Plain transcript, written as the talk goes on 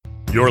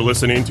You're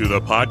listening to the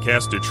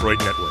Podcast Detroit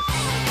Network.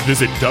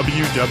 Visit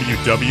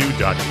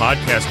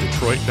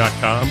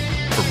www.podcastdetroit.com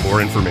for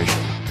more information.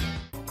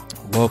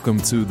 Welcome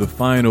to the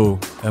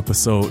final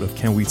episode of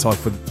Can We Talk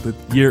for the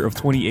year of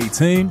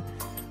 2018.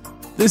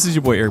 This is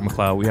your boy Eric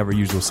McLeod. We have our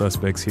usual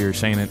suspects here,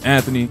 Shane and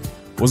Anthony.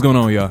 What's going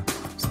on, y'all?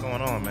 What's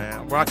going on,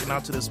 man? I'm rocking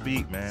out to this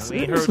beat, man. We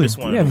ain't heard Seriously? this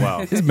one in a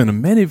while. It's been a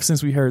minute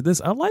since we heard this.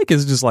 I like it.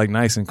 It's just like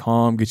nice and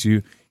calm. Get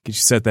you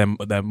set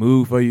that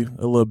mood for you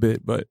a little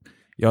bit. But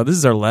y'all, this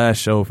is our last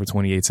show for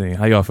 2018.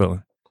 How y'all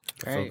feeling?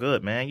 So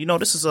good, man. You know,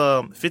 this is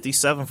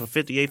 57th or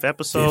 58th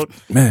episode.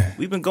 Man,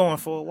 We've been going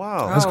for a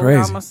while. That's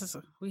crazy.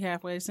 We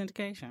halfway to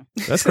syndication.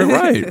 that's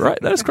right.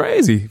 That's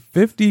crazy.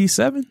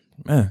 57,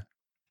 man.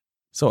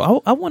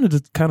 So I wanted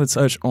to kind of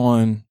touch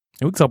on, and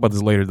we can talk about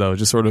this later though,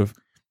 just sort of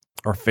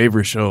our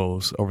favorite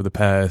shows over the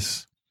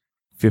past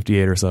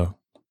 58 or so,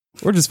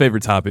 or just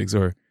favorite topics,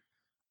 and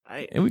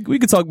we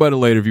can talk about it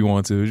later if you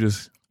want to.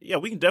 Yeah,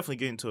 we can definitely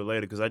get into it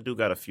later because I do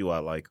got a few I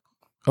like.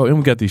 Oh, and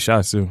we got these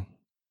shots too.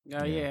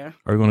 Oh, yeah.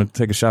 Are we going to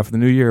take a shot for the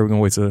new year, or are we going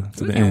to wait to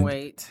the end?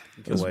 Wait.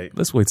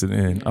 Let's wait to the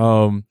end.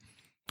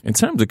 In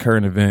terms of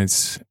current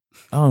events,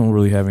 I don't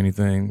really have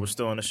anything. We're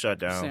still in the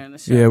shutdown.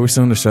 We're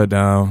still in the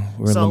shutdown.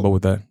 We're in limbo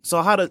with that.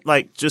 So how to,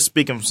 just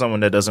speaking from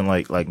someone that doesn't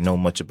like know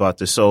much about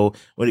this. So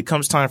when it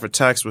comes time for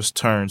tax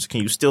returns,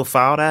 can you still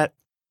file that?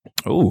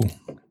 Oh,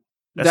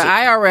 The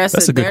IRS that's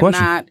a said good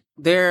question.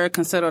 they're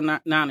considered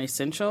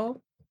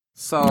non-essential.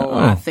 So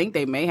I think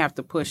they may have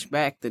to push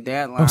back the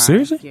deadline. Oh,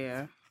 seriously?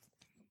 Yeah.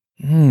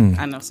 Hmm.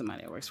 I know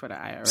somebody that works for the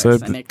IRS, So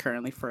and they're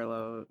currently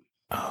furloughed.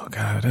 Oh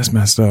God, that's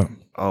messed up.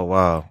 Oh,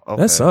 wow.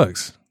 Okay. That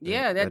sucks.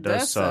 Yeah, that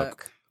does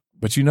suck.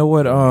 But you know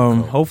what?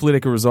 Hopefully they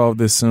can resolve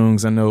this soon,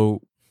 because I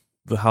know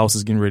the House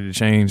is getting ready to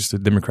change to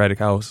Democratic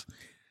House,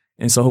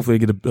 and so hopefully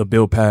they get a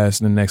bill passed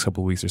in the next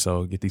couple of weeks or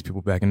so. Get these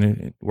people back in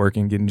there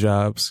working, getting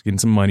jobs, getting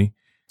some money.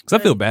 Because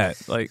I feel bad.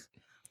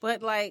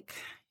 But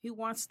he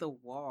wants the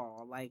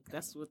wall.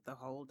 That's what the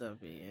holdup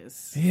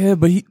is. Yeah,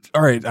 but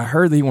all right. I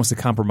heard that he wants to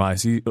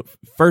compromise. He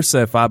first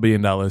said $5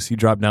 billion. He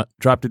dropped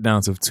it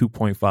down to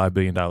 $2.5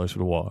 billion for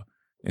the wall.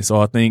 And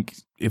so I think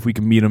if we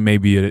can meet him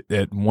maybe at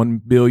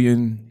 $1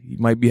 billion, he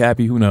might be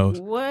happy. Who knows?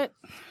 What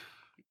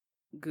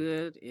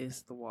good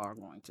is the wall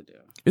going to do?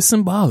 It's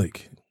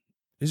symbolic.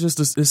 It's just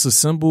it's a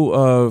symbol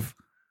of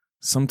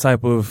some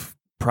type of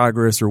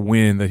progress or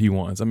win that he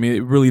wants. I mean,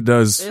 it really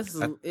does. It's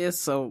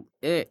a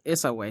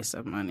waste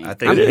of money. I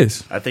think it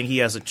is. I think he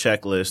has a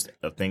checklist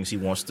of things he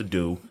wants to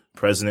do.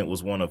 President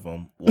was one of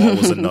them. Wall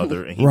was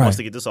another, and he wants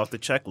to get this off the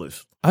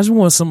checklist. I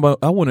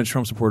want a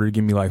Trump supporter to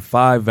give me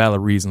 5 valid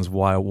reasons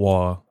why a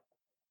wall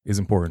is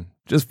important.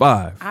 Just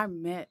 5. I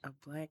met a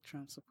black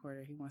Trump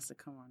supporter. He wants to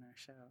come on our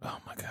show. Oh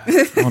my God! I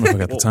don't know if I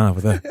got the time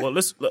for that.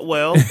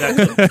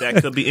 That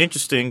could be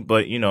interesting,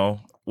 but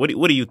what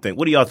do you think?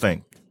 What do y'all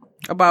think?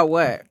 About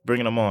what?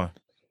 Bringing them on.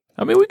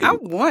 I mean, I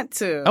want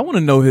to. I want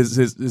to know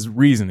his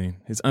reasoning,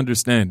 his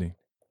understanding.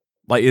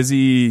 Is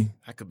he?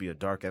 That could be a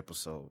dark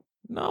episode.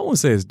 No, I wouldn't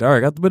say it's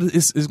dark, but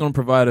it's going to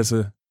provide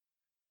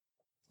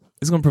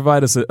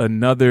us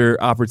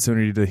another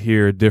opportunity to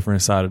hear a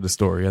different side of the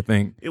story. I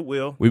think it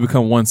will. We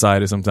become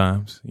one-sided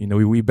sometimes.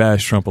 We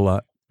bash Trump a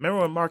lot.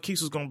 Remember when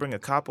Marquise was going to bring a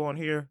cop on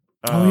here?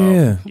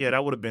 Yeah. Yeah,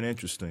 that would have been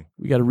interesting.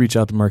 We got to reach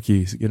out to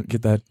Marquise,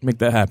 get that, make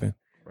that happen.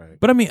 Right.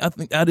 But I mean, I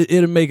think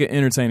it'll make an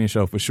entertaining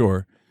show for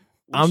sure.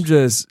 I'm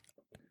just,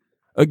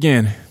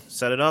 again,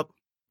 set it up.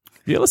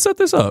 Yeah, let's set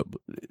this up.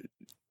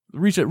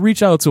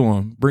 Reach out to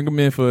him. Bring him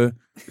in for.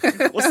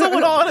 What's up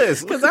with all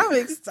this? Because I'm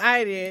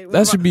excited.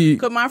 That should be.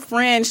 Because my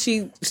friend,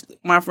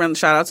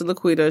 shout out to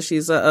Laquita.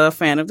 She's a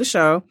fan of the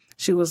show.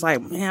 She was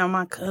like, man,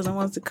 my cousin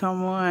wants to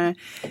come on.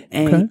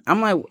 And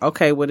I'm like,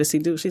 okay, what does he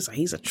do? She's like,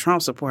 he's a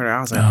Trump supporter.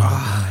 I was like,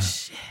 oh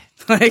shit.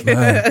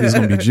 It's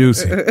going to be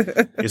juicy.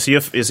 Is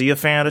he a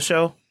fan of the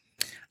show?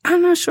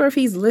 I'm not sure if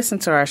he's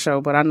listened to our show,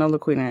 but I know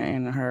Laquita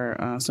and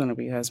her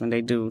soon-to-be husband,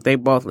 they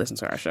both listen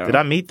to our show. Did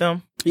I meet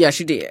them? Yeah,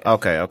 she did.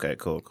 Okay,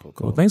 cool.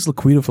 Well, thanks,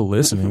 Laquita, for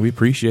listening. We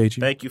appreciate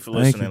you. Thank you for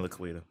listening,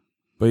 Laquita.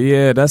 But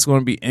yeah, that's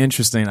going to be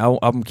interesting.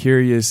 I'm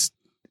curious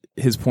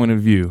his point of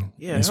view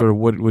and sort of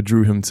what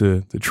drew him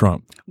to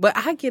Trump. But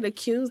I get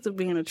accused of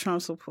being a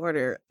Trump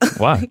supporter.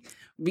 Why?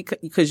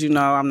 Because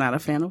I'm not a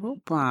fan of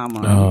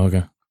Obama. Oh,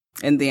 okay.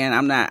 And then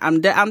I'm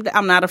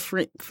not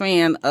a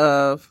fan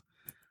of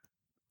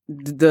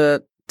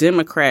the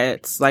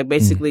Democrats,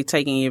 basically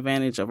taking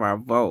advantage of our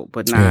vote,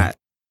 but not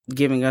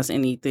giving us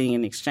anything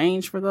in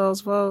exchange for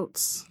those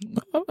votes.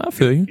 I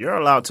feel you. You're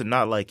allowed to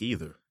not like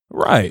either.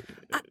 Right.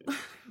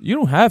 You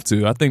don't have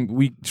to. I think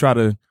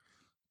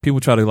people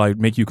try to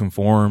make you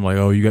conform,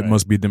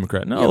 must be a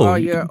Democrat. No.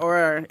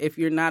 Or if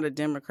you're not a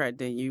Democrat,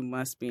 then you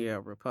must be a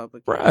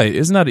Republican. Right.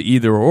 It's not an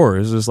either or.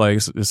 It's just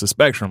it's a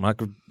spectrum. I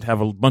could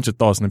have a bunch of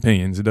thoughts and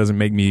opinions. It doesn't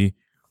make me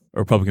a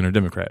Republican or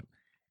Democrat.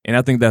 And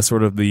I think that's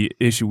sort of the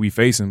issue we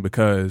facing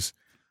because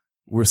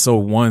we're so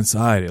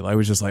one-sided.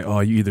 We're just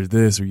you either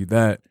this or you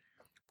that.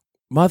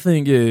 My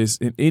thing is,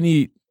 in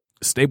any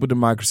stable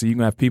democracy, you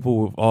can have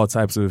people with all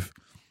types of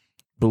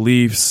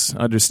beliefs,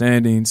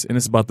 understandings, and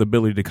it's about the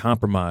ability to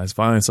compromise,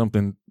 find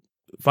something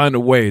find a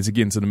way to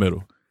get into the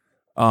middle.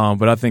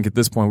 But I think at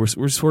this point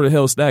we're sort of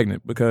held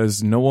stagnant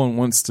because no one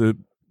wants to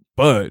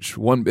budge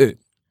one bit.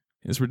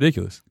 It's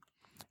ridiculous.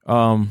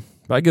 But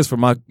I guess for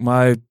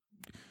my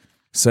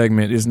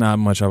segment, it's not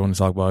much I want to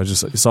talk about.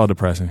 It's all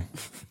depressing.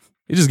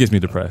 It just gets me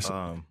depressed.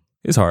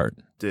 It's hard.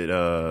 Did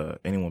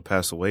anyone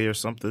pass away or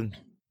something?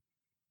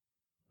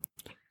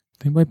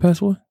 Anybody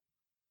pass away?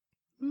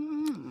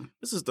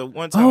 This is the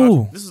one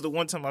time. This is the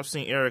one time I've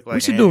seen Eric. Like, we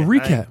should do a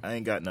recap. I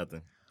ain't got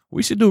nothing.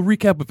 We should do a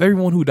recap of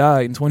everyone who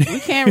died in 20. We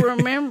can't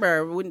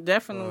remember. We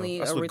definitely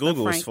that's Aretha what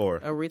Google is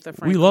for. Aretha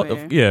Franklin. We love,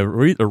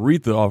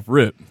 Aretha off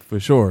rip for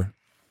sure.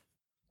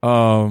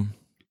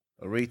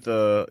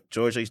 Aretha,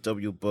 George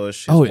H.W.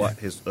 Bush,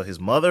 his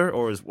mother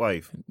or his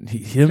wife?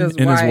 His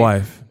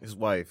wife. His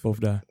wife.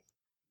 Both died.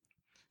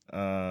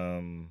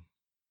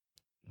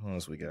 What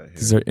else we got here?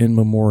 This is their in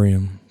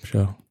memoriam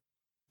show.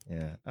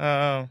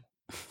 Yeah.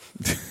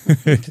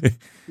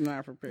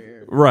 Not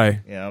prepared. Right.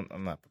 Yeah,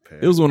 I'm not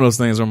prepared. It was one of those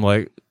things where I'm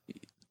like,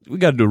 we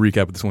got to do a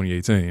recap of the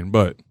 2018,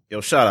 but.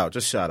 Yo, shout out.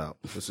 Just shout out.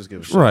 Let's just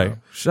give a shout out.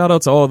 Shout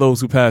out to all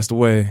those who passed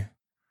away,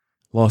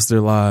 lost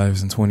their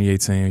lives in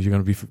 2018.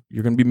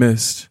 You're gonna be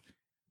missed.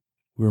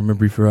 We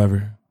remember you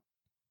forever.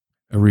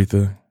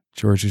 Aretha,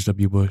 George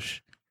H.W.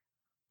 Bush,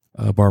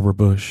 Barbara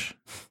Bush.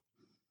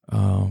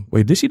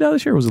 Wait, did she die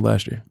this year or was it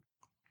last year?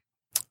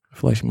 I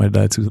feel like she might have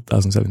died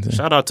 2017.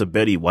 Shout out to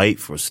Betty White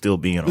for still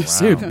being around.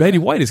 Seriously, Betty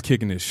White is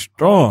kicking it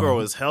strong. Girl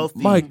is healthy.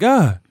 My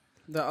God.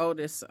 The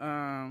oldest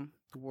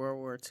World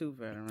War II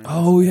veteran.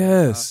 Oh,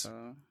 yes.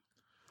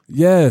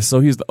 Yes,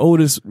 so he's the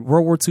oldest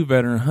World War II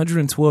veteran,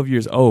 112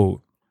 years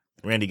old.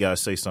 Randy got to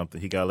say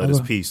something. He got to let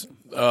his piece.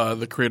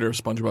 The creator of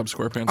SpongeBob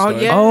SquarePants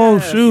died. Yeah. Oh,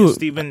 shoot.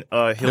 Stephen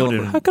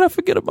Hilden. How could I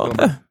forget about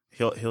that?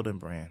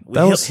 Hildenbrand.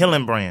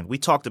 Hillenbrand. We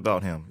talked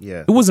about him.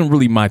 Yeah. It wasn't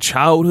really my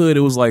childhood.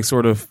 It was like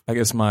sort of, I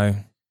guess,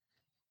 my...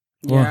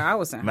 I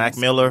was in Mac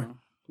Miller.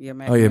 Yeah,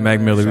 Mac Mac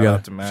Miller.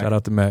 Shout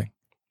out to Mac.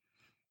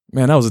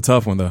 Man, that was a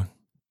tough one, though.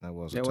 That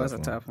was a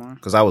tough one.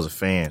 Because I was a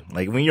fan.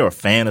 Like, when you're a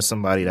fan of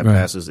somebody that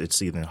passes,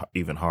 it's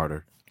even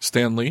harder.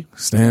 Stan Lee.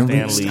 Stan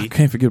Lee. I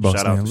can't forget about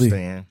Stan Lee.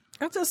 Stan.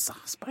 I just saw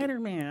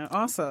Spider-Man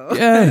also.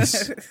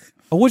 Yes.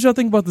 What y'all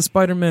think about the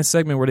Spider-Man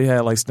segment where they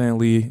had like Stan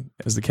Lee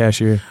as the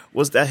cashier?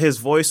 Was that his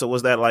voice or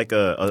was that like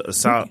a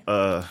sound?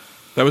 That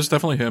was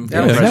definitely him.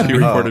 That was him. He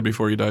recorded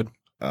before he died.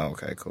 Oh,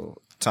 okay,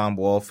 cool. Tom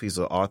Wolfe, he's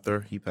an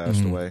author. He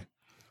passed away.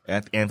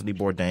 Anthony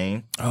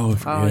Bourdain. Oh,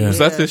 yeah. Is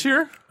that this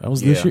year? That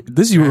was this year.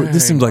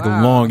 This seems like a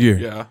long year.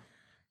 Yeah.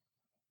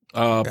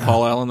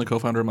 Paul Allen, the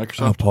co-founder of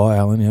Microsoft. Paul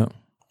Allen, yep.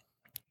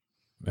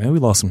 Man, we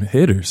lost some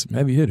hitters,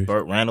 heavy hitters.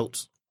 Burt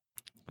Reynolds.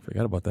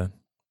 Forgot about that.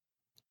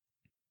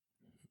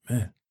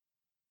 Man.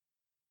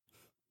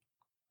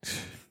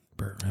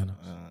 Burt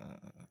Reynolds.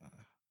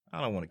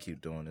 I don't want to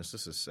keep doing this.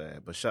 This is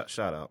sad, but shout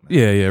out, man.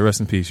 Yeah. Rest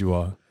in peace, you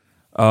all.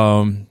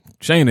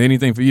 Shayna,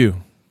 anything for you?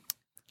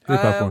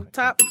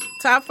 Top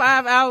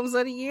 5 albums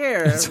of the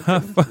year.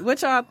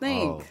 What y'all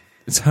think?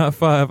 Top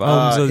 5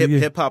 albums of the year.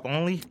 Hip hop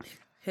only.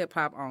 Hip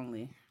hop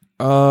only.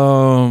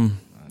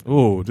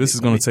 This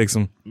is gonna take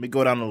some. Let me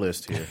go down the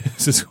list here.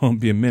 This is gonna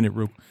be a minute,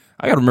 Ru.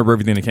 I gotta remember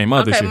everything that came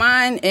out this year.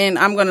 Mine, and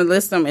I'm gonna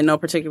list them in no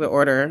particular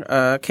order.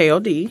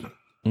 KOD.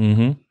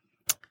 Mm-hmm.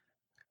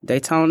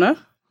 Daytona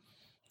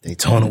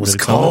was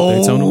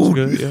cold. Daytona was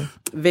good. Yeah.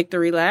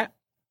 Victory Lap.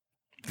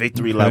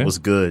 Victory Lap was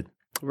good.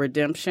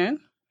 Redemption.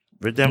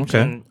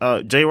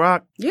 J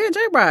Rock. Yeah, J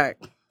Rock.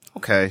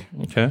 Okay.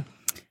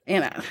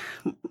 And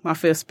my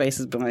fifth space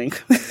is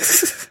blank.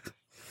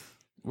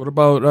 What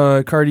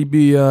about Cardi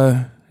B?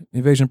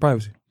 Invasion of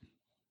Privacy.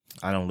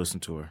 I don't listen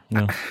to her.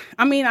 No.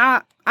 I mean,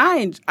 I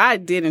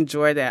did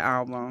enjoy that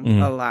album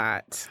a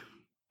lot.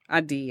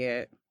 I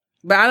did.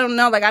 But I don't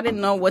know, like I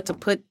didn't know what to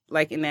put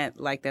like in that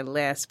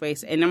last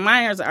space. And the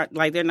minors are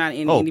like they're not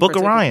in any Book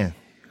of Ryan.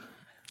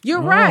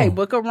 You're right,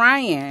 Book of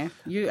Ryan.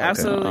 You're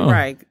absolutely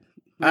right.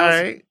 All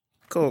right.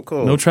 Cool.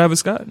 No Travis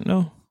Scott?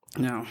 No.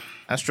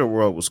 Astro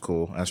World was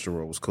cool.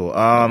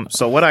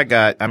 So what I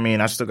got, I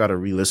mean, I still got to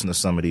re-listen to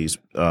some of these,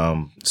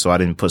 so I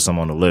didn't put some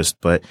on the list.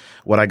 But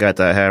what I got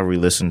that I have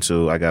re-listened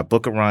to, I got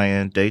Book of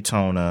Ryan,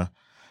 Daytona.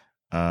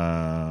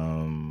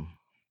 I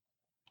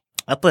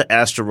put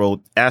Astro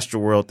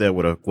World there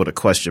with a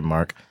question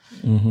mark.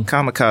 Mm-hmm.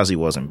 Kamikaze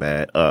wasn't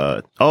bad.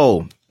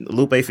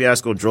 Lupe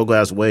Fiasco,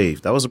 Drouglass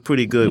Wave. That was a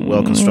pretty good,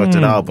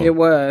 well-constructed album. It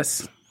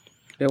was.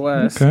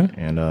 Okay.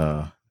 And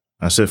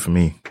that's it for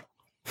me.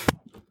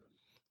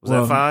 Was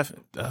that 5?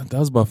 That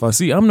was about 5.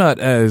 See, I'm not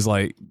as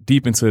like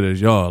deep into it as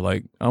y'all.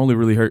 Like, I only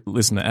really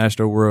listen to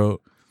Astro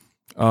World.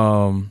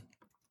 A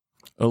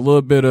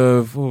little bit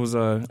of what was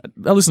I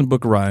listened to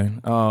Book of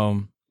Ryan.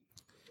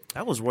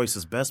 That was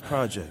Royce's best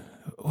project.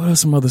 What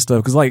else? Some other stuff?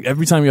 Because like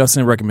every time y'all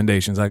send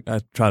recommendations, I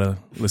try to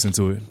listen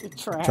to it.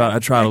 I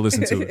try to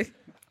listen to it.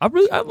 I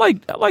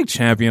like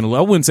Champion.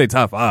 I wouldn't say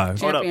top 5.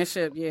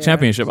 Championship, yeah.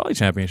 Championship. I like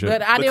Championship.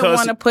 But I didn't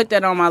want to put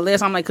that on my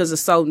list. I'm like, because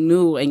it's so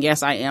new, and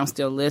yes, I am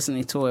still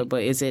listening to it.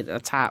 But is it a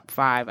top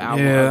 5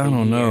 album? Yeah, I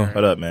don't know.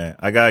 Hold up, man.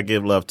 I gotta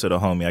give love to the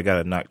homie. I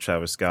gotta knock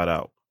Travis Scott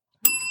out.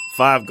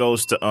 5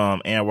 goes to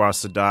Anwar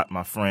Sadat,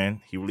 my friend.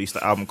 He released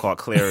an album called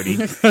Clarity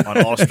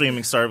on all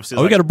streaming services.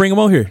 Oh, we got to bring him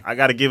on here. I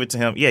got to give it to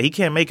him. Yeah, he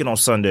can't make it on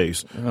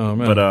Sundays. Oh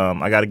man. But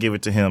I got to give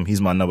it to him. He's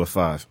my number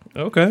 5.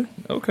 Okay.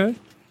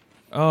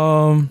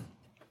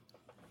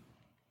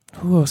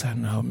 Who else I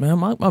know? Man,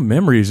 my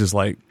memory is just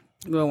like,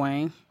 Lil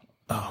Wayne.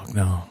 oh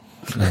no,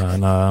 I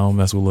don't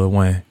mess with Lil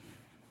Wayne.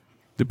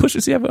 Did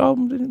Pusha T have an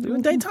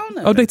album?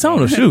 Daytona. Oh,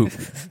 Daytona. Shoot,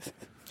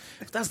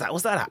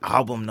 Was that an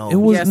album? No. it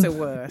was. Yes, it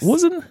was.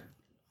 Wasn't?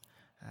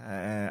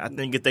 I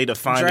think if they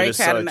defined it Drake as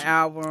had an such.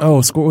 album. Oh,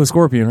 with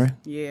Scorpion, right?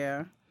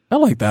 Yeah. I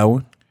like that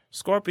one.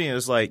 Scorpion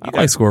is like I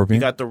like Scorpion.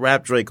 You got the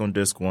rap Drake on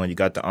disc 1. You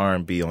got the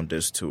R&B on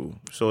disc 2.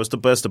 So it's the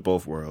best of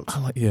both worlds.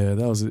 Yeah,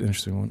 that was an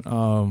interesting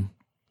one.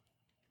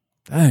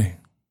 Dang.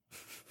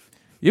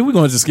 Yeah, we're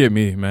gonna just skip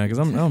me, man, because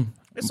I'm.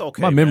 It's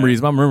okay. My man.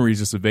 memories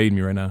just evade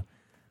me right now.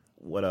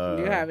 What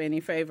Do you have any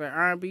favorite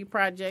R&B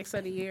projects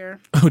of the year?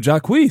 Oh,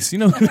 Jacquees, you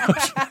know,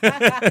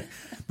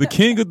 the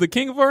king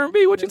of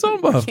R&B. What you talking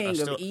about, King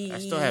I of E.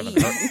 still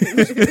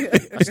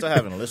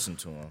haven't listened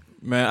to him.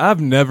 man?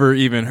 I've never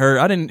even heard.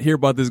 I didn't hear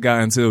about this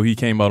guy until he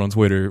came out on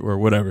Twitter or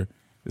whatever.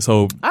 This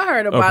whole I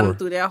heard about uproar. him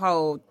through that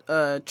whole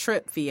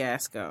Trip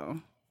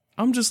fiasco.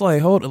 I'm just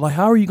like,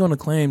 how are you going to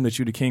claim that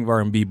you're the king of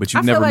R&B, but you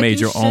I feel never like made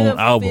you your own should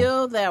album?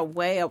 Feel that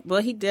way.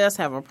 Well, he does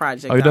have a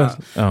project. Oh, he does?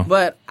 out. Oh.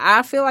 But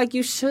I feel like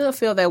you should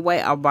feel that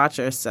way about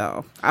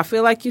yourself. I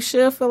feel like you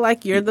should feel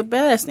like you're the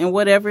best in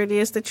whatever it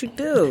is that you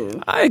do.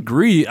 I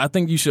agree. I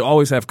think you should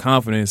always have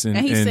confidence in.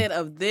 And he said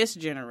of this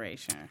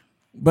generation.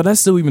 but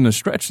that's still even a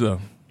stretch, though.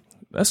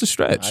 That's a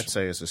stretch. I'd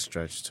say it's a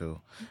stretch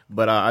too,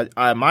 but I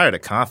admire the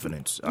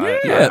confidence.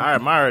 Yeah. I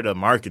admire the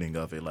marketing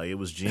of it. Like it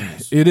was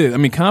genius. It is. I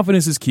mean,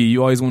 confidence is key.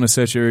 You always want to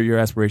set your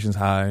aspirations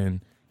high,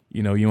 and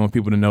you want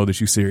people to know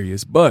that you're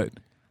serious. But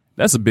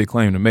that's a big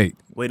claim to make.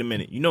 Wait a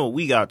minute. You know what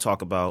we got to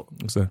talk about?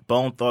 What's that?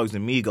 Bone Thugs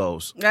and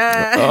Migos.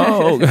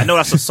 Oh, I know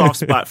that's a soft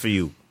spot for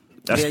you.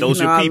 That's Yeah, those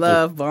you know, your I people.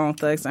 love Bone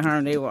Thugs and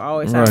Harmony. They will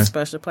always have a Right.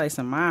 special place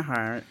in my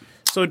heart.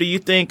 So do you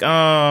think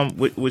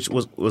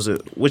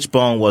which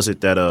bone was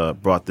it that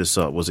brought this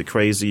up? Was it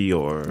Crazy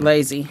or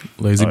Lazy.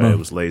 Lazy Oh, Bone. it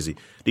was Lazy.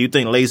 Do you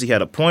think Lazy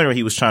had a point, or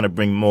he was trying to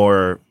bring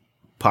more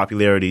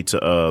popularity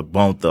to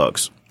Bone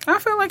Thugs? I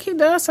feel like he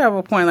does have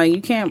a point. Like,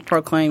 you can't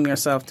proclaim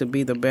yourself to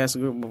be the best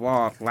group of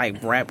all,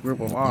 like, rap group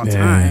of all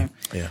time.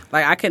 Yeah.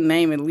 Like, I could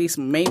name at least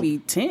maybe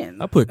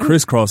 10. I put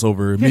crisscross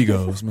over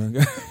Amigos, man.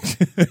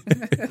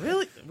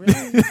 Really?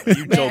 Are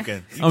you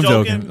joking? I'm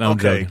joking. I'm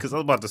okay, joking. because I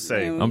was about to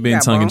say. And I'm we being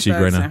got tongue-in-cheek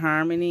Bone Thugs right now. and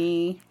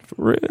Harmony, For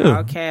real.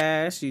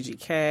 Outkast,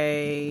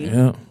 UGK,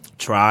 Yeah.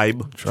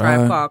 Tribe,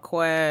 Tribe Called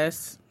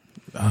Quest.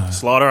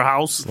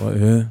 Slaughterhouse. Well,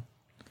 yeah.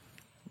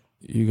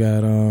 You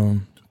got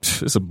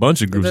it's a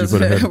bunch of groups you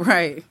put ahead.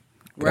 Right.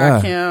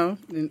 God.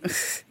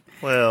 Rakim.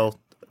 Well,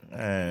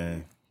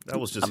 that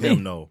was just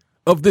him, though.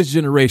 Of this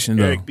generation,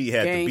 though. Eric B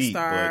had the beat, but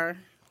Gangstar.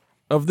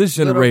 Of this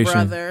Little generation,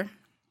 Brother.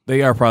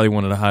 they are probably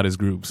one of the hottest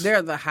groups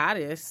They're the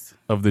hottest.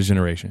 of this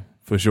generation,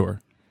 for sure.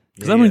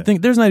 Because Yeah, I don't yeah.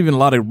 think there's not even a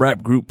lot of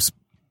rap groups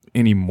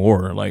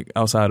anymore, like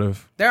outside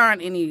of. There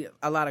aren't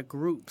a lot of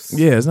groups.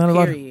 Yeah, it's not a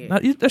lot.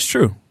 Period. That's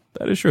true.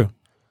 That is true.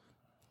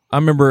 I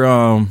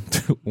remember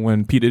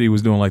when P. Diddy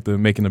was doing like the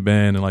making the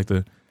band and like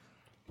the.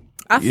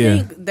 I Yeah.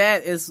 think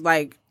that is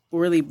like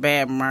really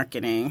bad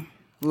marketing.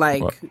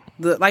 Like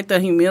What? the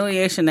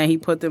humiliation that he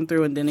put them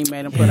through, and then he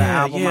made them put an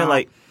album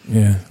out.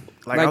 Yeah.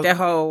 Like that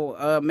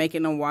whole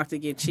making them walk to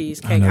get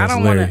cheesecake. I know, I it's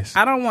don't want hilarious. to.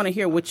 I don't want to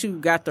hear what you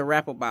got to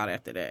rap about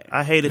after that.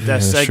 I hated that Yeah,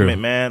 that's segment,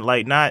 true. man.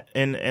 Like, not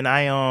and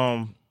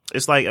I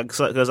it's like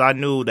because I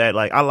knew that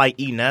like I like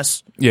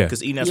Enes. Yeah.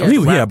 because Enes Yeah. was He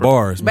a had rapper.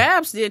 bars. Man.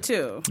 Babs did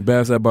too.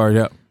 Babs that bar,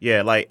 yeah.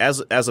 Yeah, like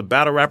as a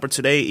battle rapper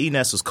today,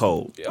 Enes is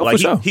cold. Oh, like for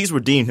sure. he's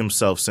redeemed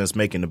himself since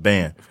making the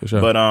band. For sure.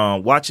 But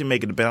watching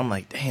making the band, I'm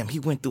like, damn, he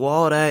went through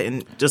all that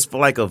and just for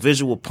like a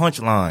visual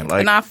punchline.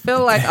 Like And I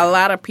feel like a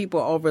lot of people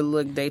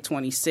overlooked Day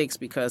 26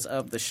 because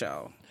of the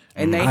show.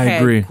 And they I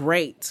had agree.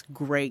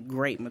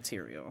 great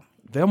material.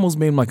 They almost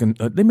made him like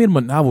they made him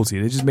a novelty.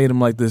 They just made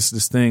him like this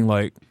thing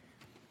like.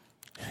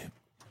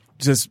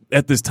 Just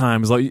at this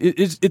time, it's like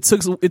it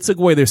took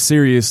away their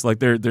serious, like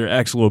their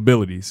actual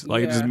abilities.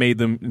 Like it Yeah. just made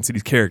them into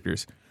these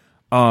characters.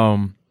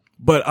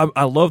 But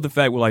I love the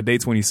fact with like Day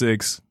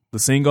 26, the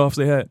sing offs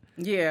they had.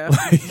 Yeah,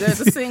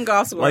 the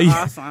sing-offs were Like-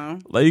 awesome.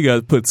 Like you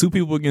guys put two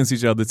people against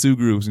each other, two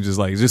groups, and just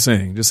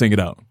sing it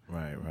out.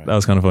 right. That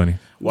was kind of funny.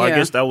 Well, Yeah. I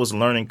guess that was a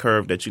learning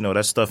curve that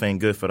that stuff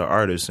ain't good for the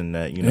artists and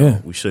that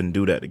Yeah. we shouldn't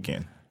do that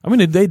again. I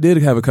mean, they did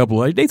have a couple.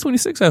 Like Day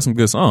 26 had some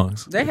good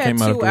songs. They that had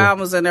came out two after-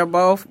 albums, and they're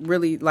both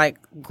really like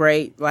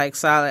great, like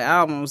solid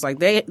albums. Like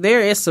there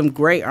is some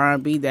great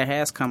R&B that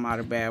has come out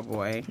of Bad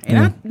Boy,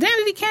 and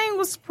Danity Kane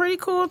was pretty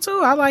cool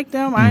too. I like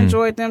them. I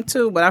enjoyed them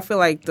too. But I feel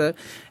like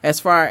as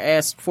far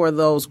as for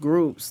those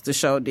groups, the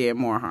show did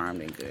more harm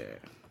than good.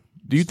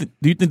 Do you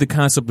think the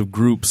concept of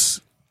groups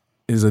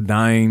is a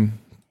dying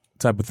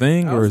type of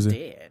thing, I or was is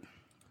it?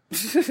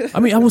 dead. I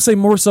mean, I would say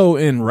more so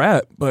in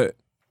rap, but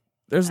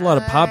there's a lot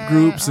of pop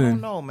groups I don't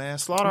and know, man.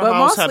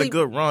 Slaughterhouse had a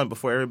good run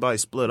before everybody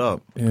split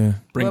up. yeah.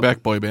 Bring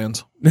back boy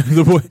bands.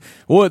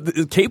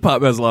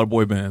 K-pop has a lot of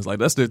boy bands. Like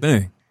that's their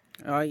thing.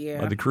 Oh yeah,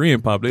 Like the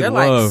Korean pop, they're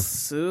love. like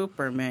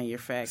super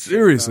manufactured.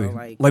 Seriously,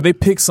 though. like they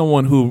pick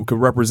someone who could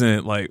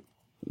represent like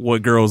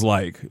what girls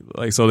like.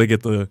 Like so, they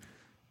get the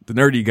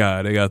nerdy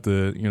guy, they got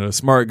the the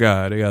smart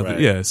guy, they got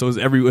Right. So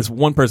it's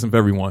one person for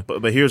everyone.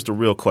 But here's the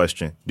real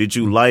question: did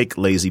you like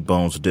Lazy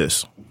Bones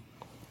diss?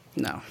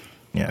 no.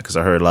 Yeah, because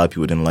I heard a lot of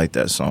people didn't like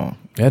that song.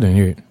 I didn't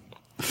hear it.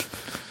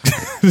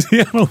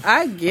 Yeah,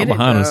 I get I'm it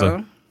behind though.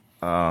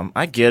 myself.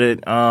 I get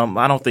it.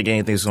 I don't think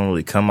anything's gonna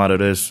really come out of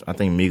this. I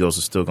think Migos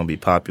is still gonna be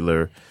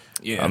popular.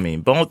 Yeah. I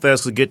mean, Bone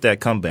Thugs could get that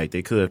comeback.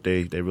 They could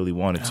if they really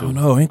wanted I to. don't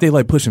know. Ain't they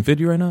like pushing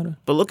 50 right now?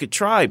 But look at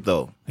Tribe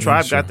though.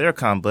 Tribe sure. got their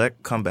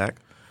comeback.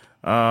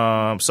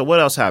 So what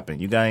else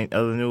happened? You got any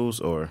other news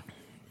or?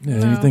 Yeah.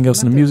 Anything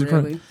else in the music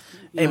front? really.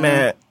 Hey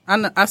man,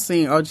 I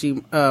seen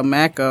OG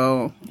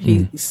Mako.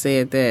 He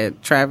said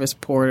that Travis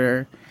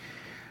Porter,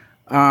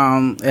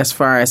 as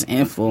far as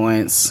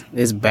influence,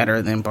 is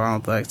better than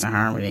Bone Thugs and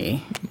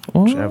Harmony.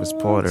 Travis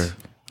Porter.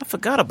 I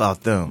forgot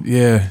about them.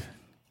 Yeah.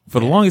 For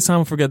the longest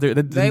time, I forgot they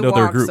didn't They know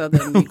their walk group. so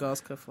that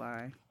Migos could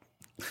fly.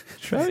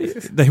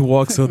 They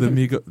walk so that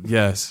Migos.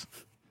 Yes.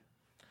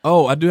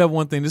 Oh, I do have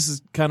one thing. This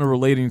is kind of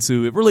relating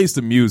to. It relates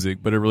to music,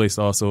 but it relates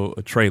to also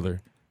a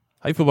trailer.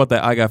 How you feel about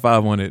that? I Got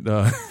Five on it.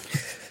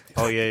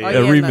 Oh yeah. Yeah,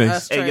 remix. the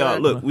Us Hey trailer. y'all,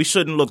 look, we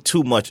shouldn't look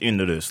too much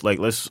into this. Like,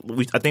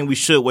 I think we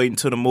should wait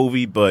until the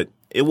movie, but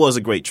it was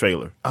a great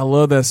trailer. I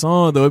love that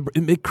song though.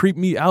 It creeped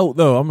me out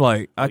though. I'm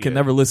like, I can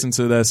never listen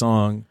to that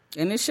song.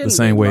 And it shouldn't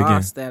same be way again.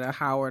 lost that a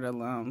Howard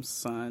alum's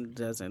son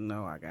doesn't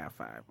know I Got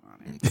Five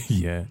on it.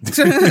 Yeah.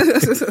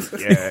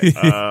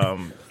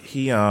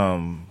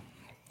 Yeah,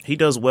 he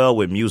does well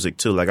with music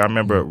too. Like I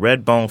remember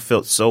Redbone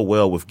felt so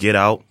well with Get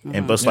Out,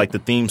 and just like the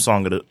theme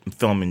song of the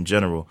film in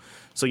general.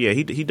 So yeah,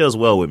 he does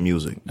well with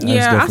music.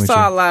 Yeah, I definitely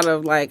saw true. a lot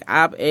of like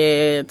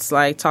op-eds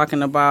like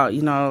talking about,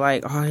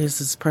 like, oh,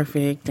 this is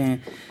perfect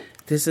and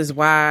this is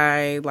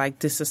why, like,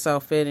 this is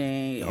so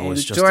fitting. Oh, and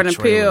it's just a Jordan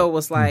trailer. Peele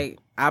was like,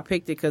 I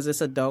picked it because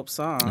it's a dope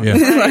song. Yeah.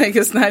 Like,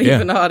 it's not Yeah.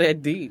 even all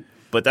that deep.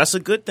 But that's a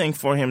good thing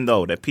for him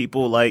though, that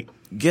people like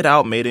Get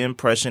Out made an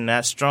impression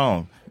that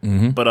strong.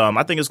 But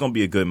I think it's gonna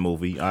be a good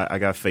movie. I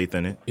got faith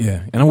in it.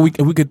 Yeah. And we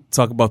could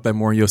talk about that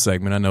more in your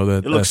segment. I know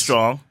that It looks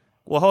strong.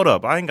 Well, hold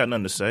up, I ain't got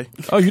nothing to say.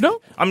 Oh, you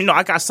don't? I mean, no,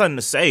 I got something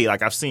to say.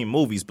 Like I've seen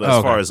movies, but Oh,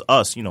 as far okay. as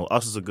Us,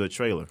 Us is a good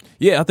trailer.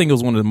 Yeah, I think it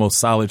was one of the most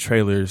solid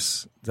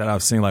trailers that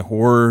I've seen, like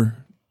horror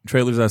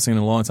trailers I've seen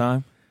in a long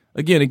time.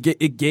 Again,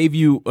 it gave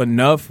you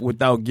enough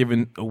without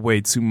giving away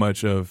too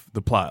much of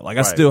the plot. Like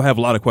I Right. still have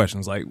a lot of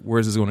questions. Like,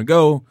 where's this going to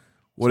go?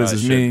 What That's does how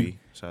this it should mean? be.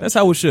 That's how it That's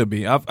how it should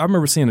be. I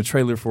remember seeing a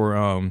trailer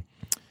for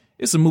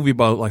it's a movie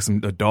about like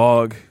a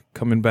dog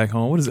coming back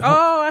home. What is it?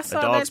 Oh, I saw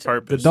A Dog's that. The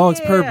Purpose. Dog's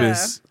Yeah.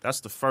 Purpose. That's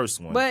the first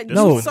one. But This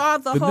you one- saw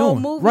the new whole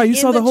one. movie Right, you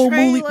in saw the whole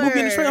movie trailer.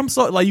 in the trailer. I'm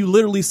sorry, like you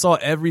literally saw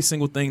every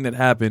single thing that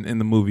happened in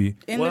the movie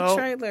In Well,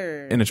 the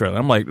trailer. in the trailer.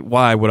 I'm like,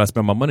 why would I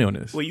spend my money on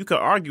this? Well, you could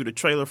argue the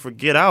trailer for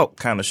Get Out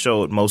kind of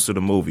showed most of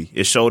the movie.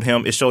 It showed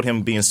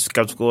him being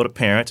skeptical of the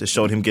parents. It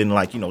showed him getting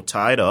like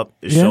tied up.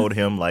 It Yeah. showed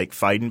him like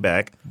fighting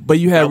back. But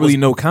you had That really was-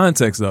 no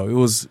context though. It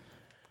was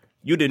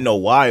You didn't know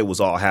why it was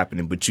all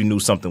happening, but you knew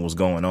something was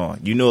going on.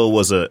 You knew it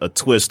was a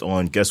twist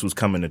on Guess Who's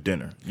Coming to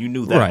Dinner. You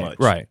knew that much.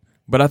 Right.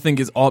 But I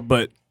think it's all.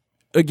 But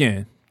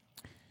again,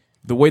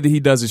 the way that he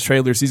does his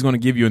trailers, he's going to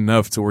give you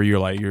enough to where you're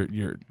like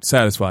you're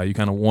satisfied. You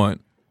kind of want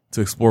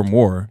to explore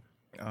more.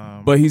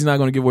 But he's not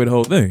going to give away the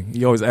whole thing.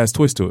 He always adds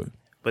twist to it.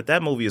 But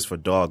that movie is for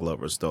dog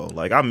lovers, though.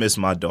 Like I miss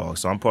my dog,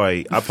 so I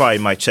probably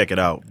might check it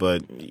out.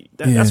 But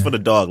that's for the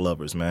dog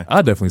lovers, man.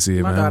 I definitely see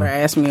it, My man. daughter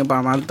asked me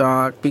about my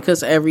dog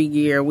because every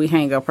year we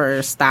hang up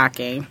her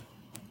stocking.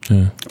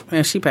 Yeah.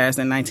 And she passed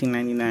in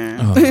 1999.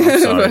 I'm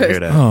sorry to hear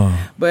that.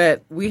 Oh,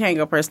 But we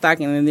hang up her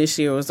stocking, and this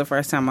year was the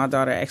first time my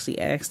daughter actually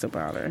asked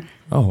about her.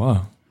 oh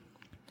wow.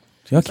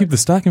 Y'all keep the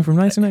stocking from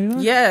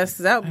 1999? Yes,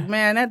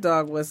 that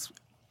dog was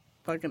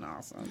fucking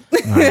awesome. I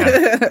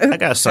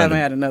got Haven't something.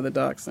 had another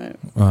dog since.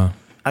 Wow.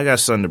 I got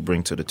something to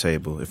bring to the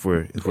table if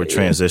we're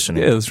transitioning.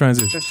 Yeah, let's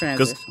transition. Just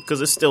transition.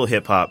 Because it's still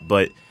hip hop,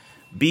 but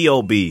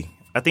B.O.B.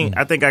 I think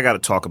I got to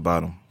talk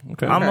about him.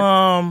 Okay.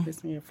 I'm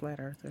This me a flat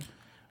earther.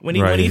 when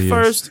Right, he he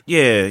first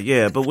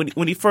but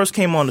when he first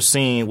came on the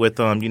scene with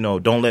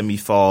Don't Let Me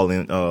Fall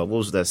and what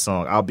was that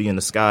song, I'll Be in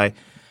the Sky.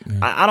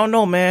 I don't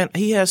know, man.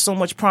 He has so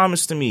much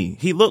promise to me.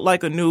 He looked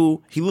like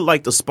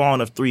the spawn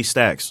of 3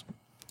 Stacks.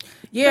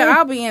 Yeah,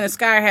 I'll Be in the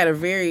Sky had a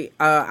very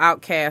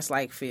Outcast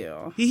like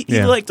feel. He Yeah.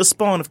 looked like the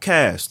spawn of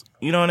Cast.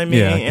 You know what I mean?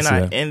 Yeah, I can see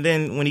that. And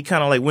then when he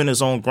kind of like went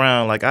his own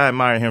ground, like I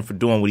admire him for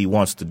doing what he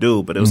wants to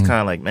do, but it was kind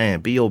of like, man,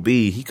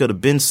 B.O.B. he could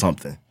have been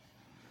something.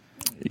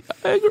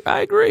 I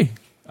agree.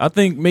 I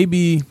think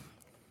maybe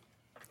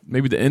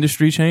the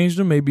industry changed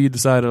him. Maybe he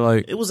decided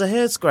like, It was a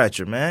head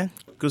scratcher, man,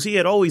 because he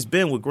had always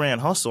been with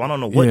Grand Hustle. I don't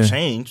know what Yeah.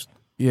 changed.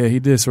 yeah, he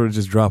did sort of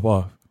just drop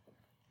off.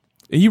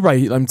 And you're right.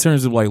 In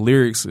terms of like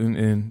lyrics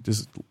and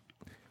just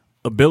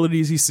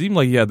abilities, he seemed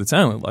like he had the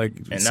talent. Like,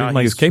 now seemed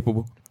like he's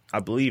capable. I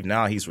believe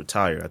now he's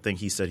retired. I think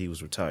he said he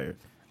was retired.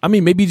 I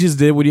mean, maybe he just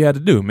did what he had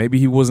to do. Maybe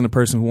he wasn't a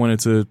person who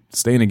wanted to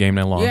stay in the game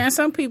that long. Yeah, and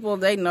some people,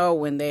 they know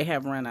when they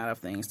have run out of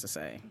things to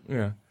say.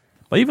 Yeah.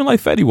 Like, even like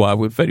Fetty Wap.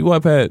 Fetty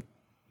Wap had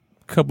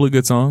a couple of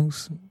good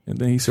songs, and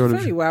then he sort of...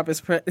 Fetty Wap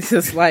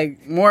is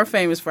like more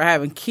famous for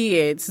having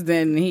kids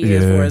than he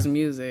is for his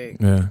music.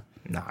 Yeah.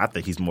 Nah, I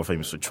think he's more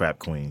famous for Trap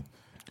Queen.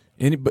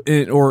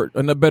 Or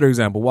a better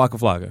example, Waka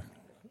Flocka.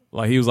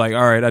 Like, he was like,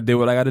 all right, I did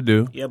what I got to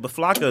do. Yeah, but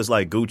Flocka is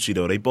like Gucci,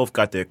 though. They both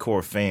got their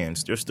core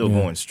fans. They're still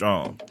going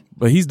strong.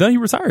 But he's done. He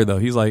retired, though.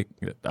 He's like,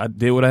 I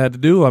did what I had to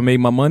do. I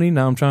made my money.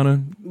 Now I'm trying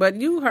to But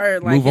you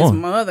heard, like, his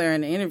mother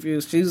in the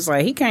interviews, she was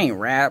like, he can't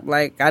rap.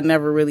 Like, I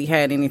never really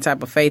had any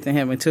type of faith in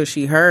him until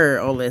she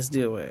heard, oh, let's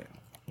do it.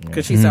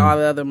 Because she saw all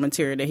the other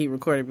material that he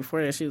recorded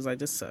before that. She was like,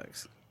 this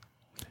sucks.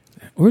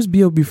 Where's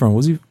B.O.B. from?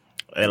 Was he...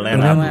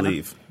 Atlanta, I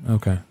believe.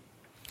 Okay.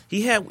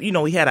 He had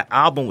an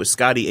album with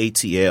Scotty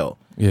ATL.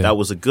 Yeah. That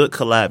was a good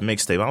collab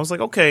mixtape. I was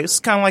like, okay, it's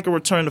kind of like a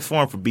return to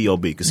form for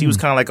B.O.B. because he was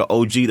kind of like an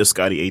OG to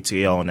Scotty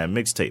ATL on that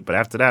mixtape. But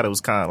after that, it was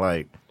kind of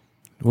like...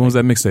 When was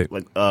that mixtape?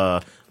 Like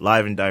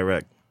Live and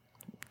Direct.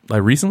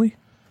 Like recently?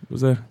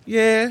 Was that?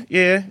 Yeah.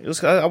 It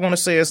was. I want to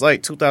say it's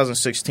like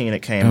 2016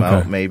 it came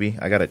out, maybe.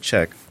 I got to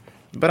check.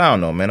 But I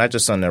don't know, man. I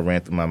just something that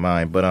ran through my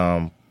mind. But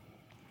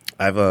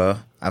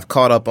I've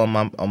caught up on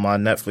my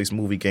Netflix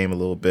movie game a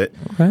little bit.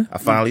 Okay. I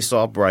finally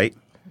saw Bright.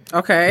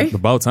 Okay. It's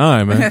about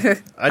time,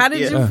 man. How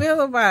did you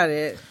feel about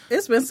it?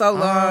 It's been so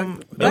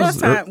long.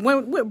 Last time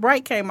when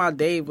Bright came out,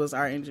 Dave was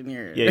our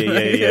engineer.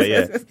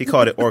 Yeah. He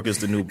called it Orca's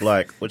the New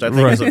Black, which I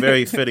think is a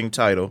very fitting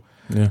title.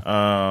 Yeah.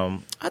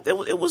 I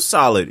think it was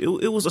solid.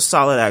 It was a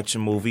solid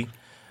action movie.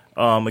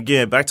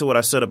 Again, back to what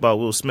I said about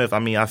Will Smith. I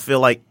mean, I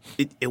feel like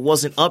it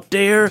wasn't up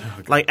there.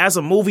 Like, as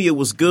a movie, it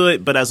was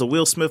good, but as a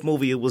Will Smith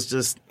movie, it was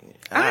just...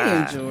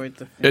 I enjoyed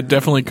the film. It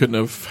definitely couldn't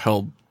have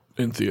held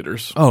in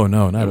theaters. Oh,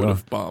 no, not It at would all.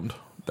 have bombed.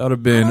 That would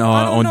have been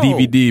I don't on know.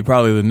 DVD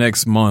probably the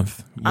next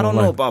month. I don't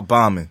know about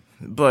bombing,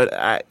 but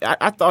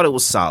I thought it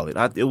was solid.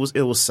 It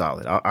was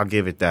solid. I'll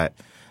give it that.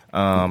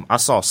 I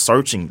saw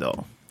Searching,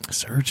 though.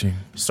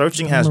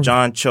 Searching has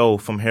John Cho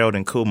from Harold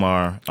and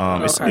Kumar.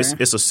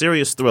 It's a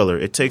serious thriller.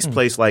 It takes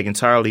place like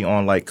entirely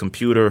on like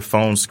computer,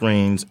 phone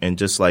screens, and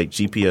just like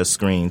GPS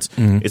screens.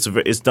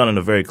 It's done in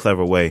a very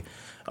clever way.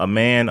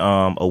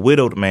 A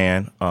widowed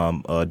man,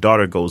 a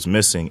daughter goes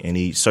missing, and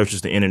he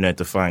searches the internet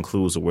to find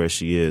clues of where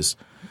she is.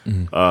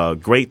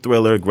 Great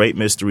thriller, great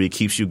mystery,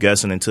 keeps you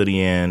guessing until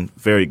the end.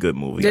 Very good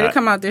movie. Did it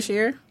come out this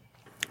year?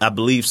 I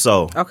believe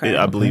so. Okay.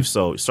 I believe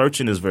so.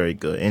 Searching is very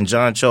good. And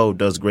John Cho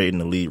does great in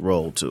the lead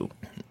role, too.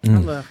 I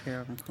love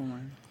Harold and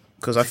Kumar.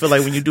 Because I feel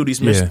like when you do these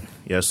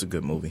it's a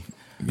good movie.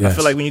 Yes. I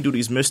feel like when you do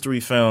these mystery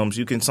films,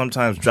 you can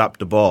sometimes drop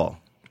the ball.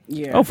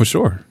 Yeah. Oh, for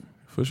sure.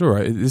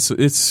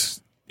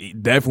 It's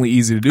definitely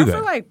easy to do I that.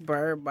 feel like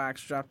Bird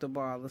Box dropped the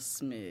ball a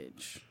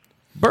smidge.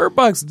 Bird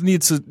Box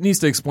needs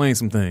to explain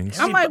some things.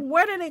 I'm like,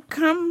 where did it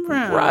come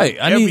from? Right.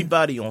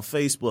 Everybody on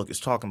Facebook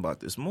is talking about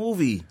this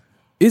movie.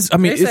 They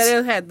said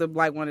it had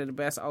one of the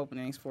best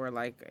openings for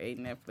like a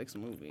Netflix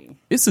movie.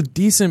 It's a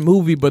decent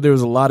movie, but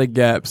there's a lot of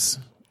gaps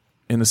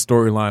in the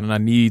storyline, and I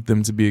need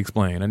them to be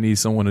explained. I need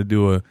someone to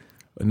do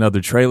another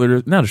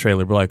trailer, not a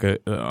trailer, but like a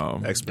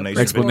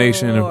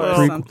explanation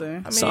or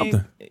something.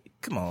 Something.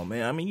 Come on,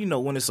 man. I mean,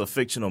 when it's a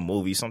fictional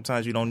movie,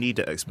 sometimes you don't need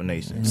the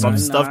explanation. Some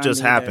stuff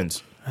just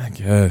happens. I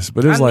guess,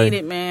 but it's I like need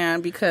it,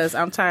 man, because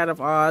I'm tired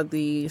of all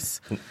these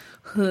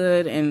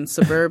hood and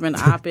suburban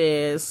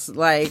op-eds.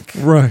 Like,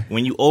 right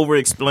when you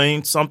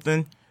over-explain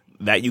something,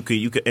 that you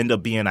could end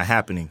up being a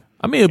happening.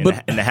 I mean,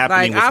 and the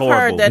happening was I've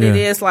horrible. heard that it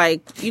is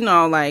like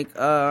like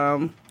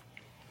a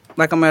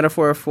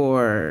metaphor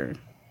for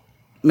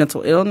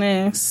mental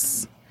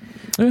illness.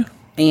 Yeah.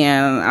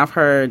 And I've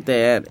heard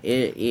that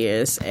it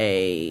is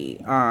a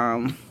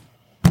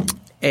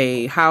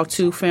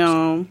how-to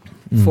film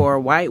for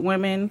white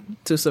women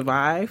to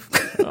survive.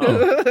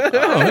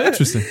 Oh,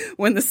 interesting.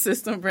 When the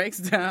system breaks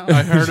down.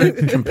 I heard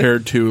it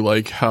compared to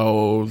like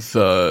how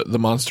the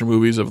monster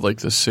movies of like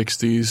the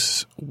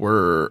 60s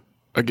were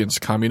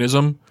against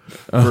communism.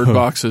 Bird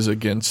Box is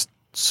against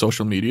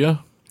social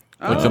media.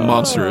 Like the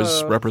monster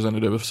is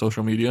representative of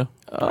social media.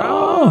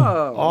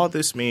 All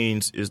this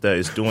means is that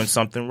it's doing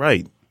something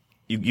right.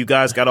 You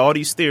guys got all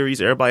these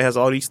theories. Everybody has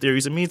all these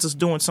theories. It means it's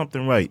doing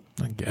something right.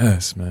 I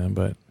guess, man,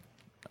 but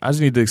I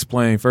just need to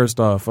explain first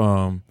off,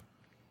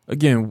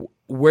 again,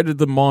 where did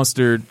the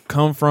monster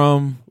come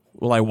from?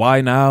 Like,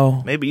 why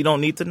now? Maybe you don't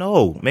need to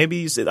know.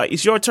 Maybe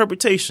it's your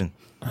interpretation.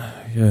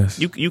 Yes.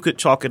 You could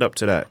chalk it up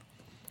to that.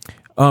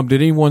 Did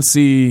anyone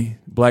see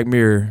Black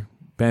Mirror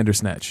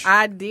Bandersnatch?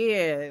 I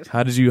did.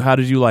 How did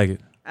you like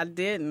it? I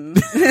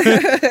didn't.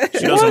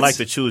 She doesn't like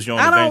to choose your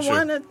own adventure.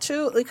 I don't want to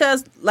choose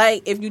because,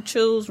 like, if you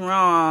choose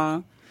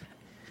wrong,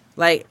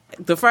 like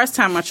the first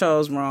time I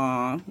chose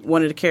wrong,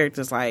 one of the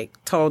characters like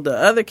told the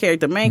other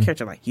character, the main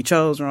character, like, you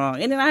chose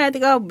wrong, and then I had to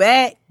go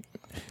back,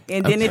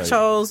 and then it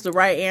chose the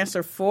right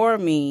answer for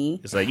me.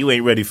 It's like, you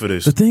ain't ready for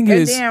this. The thing And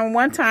is, then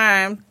one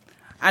time,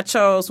 I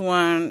chose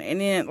one, and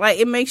then like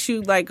it makes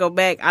you like go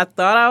back. I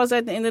thought I was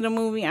at the end of the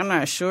movie. I'm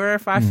not sure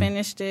if I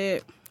finished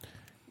it.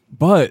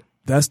 But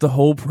that's the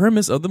whole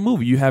premise of the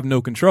movie. You have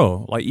no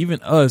control. Like even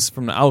us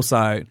from the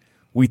outside,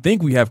 we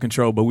think we have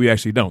control, but we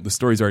actually don't. The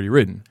story's already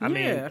written. I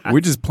mean,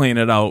 We're just playing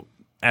it out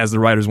as the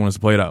writers want us to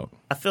play it out.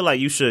 I feel like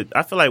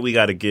we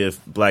got to give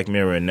Black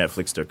Mirror and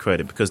Netflix their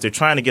credit because they're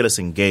trying to get us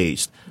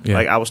engaged. Yeah.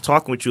 Like I was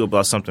talking with you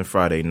about something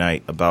Friday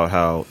night about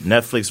how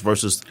Netflix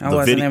versus I the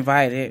wasn't video.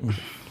 invited.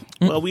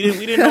 Well, we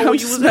didn't know where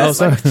you was at. Oh,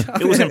 sorry.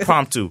 It was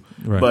impromptu,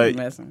 Right. but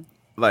Messing.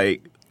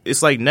 like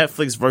it's like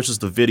Netflix versus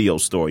the video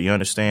store. You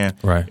understand?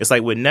 Right. It's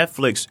like with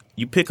Netflix,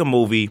 you pick a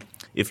movie.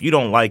 If you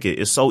don't like it,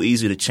 it's so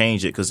easy to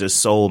change it because there's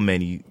so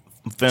many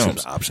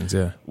films. Options,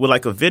 yeah. With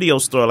like a video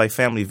store like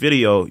Family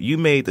Video, you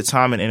made the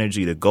time and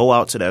energy to go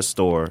out to that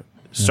store,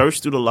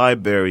 search through the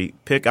library,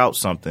 pick out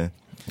something.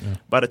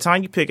 By the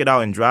time you pick it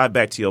out and drive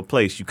back to your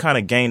place, you kind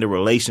of gained a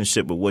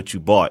relationship with what you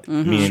bought.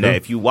 Meaning that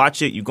if you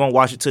watch it, you're going to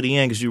watch it to the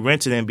end because you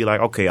rented it and be like,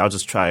 okay, I'll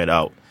just try it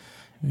out.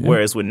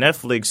 Whereas with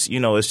Netflix,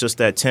 it's just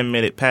that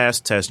 10-minute pass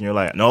test and you're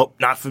like, nope,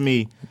 not for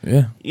me.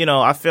 Yeah.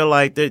 I feel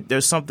like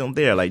there's something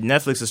there. Like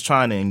Netflix is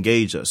trying to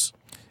engage us.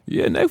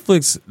 Yeah,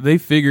 Netflix, they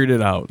figured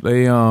it out.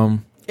 They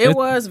It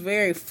was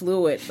very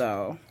fluid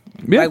though.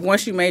 Yeah. Like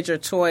once you made your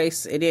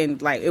choice,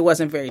 it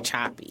wasn't very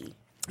choppy.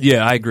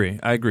 Yeah, I agree.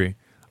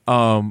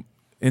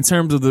 In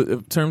terms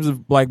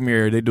of Black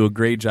Mirror, they do a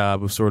great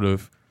job of sort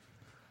of,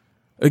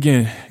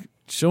 again,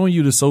 showing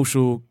you the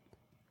social,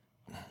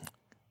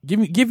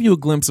 give you a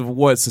glimpse of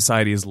what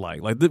society is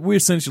like. Like we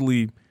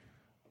essentially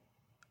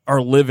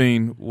are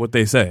living what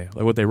they say,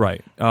 like what they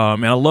write.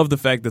 And I love the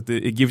fact that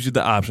it gives you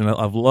the option.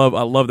 I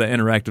love that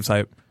interactive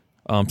type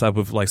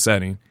of like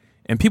setting.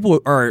 And people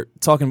are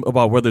talking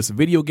about whether it's a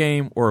video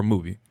game or a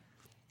movie.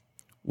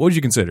 What would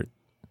you consider?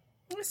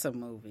 It's a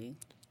movie.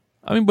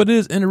 I mean, but it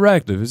is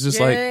interactive. It's just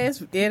like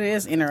it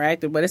is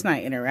interactive, but it's not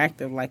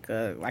interactive like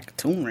a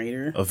Tomb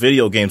Raider. A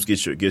video game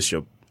gets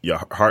your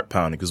heart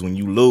pounding because when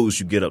you lose,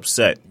 you get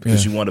upset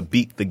because you want to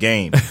beat the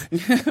game.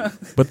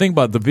 But think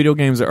about it, the video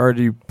games are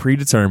already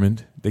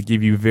predetermined. They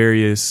give you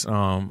various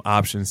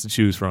options to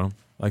choose from,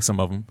 like some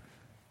of them,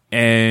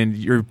 and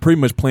you're pretty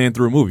much playing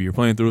through a movie. You're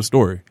playing through a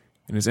story,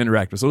 and it's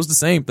interactive. So it's the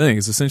same thing.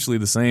 It's essentially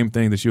the same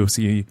thing that you'll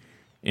see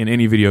in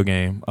any video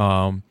game,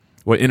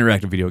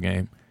 interactive video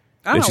game.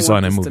 I that don't you saw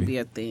in want that this to movie. be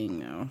a thing,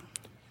 though.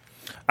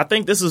 I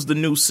think this is the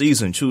new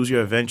season. Choose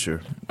your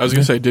adventure. I was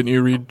going to say, didn't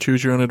you read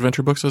Choose Your Own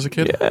Adventure books as a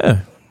kid? Yeah,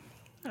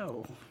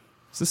 Oh.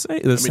 it's the same.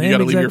 You got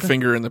to leave your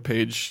finger in the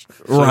page.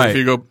 So Right. If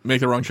you go make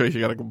the wrong choice,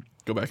 you got to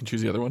go back and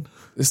choose the other one.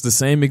 It's the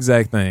same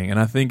exact thing, and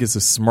I think it's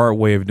a smart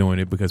way of doing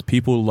it because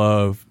people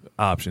love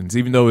options,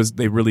 even though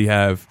they really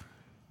have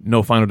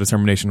no final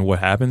determination of what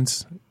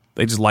happens.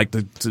 They just like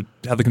to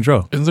have the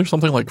control. Isn't there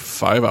something like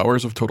 5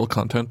 hours of total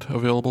content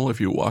available if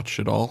you watch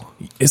it all?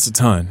 It's a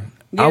ton.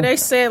 Yeah, they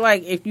said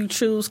like if you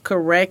choose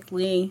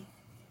correctly,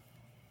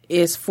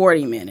 it's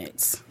 40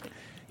 minutes.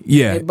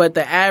 Yeah, But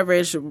the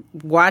average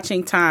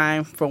watching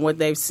time from what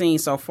they've seen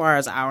so far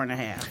is an hour and a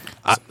half.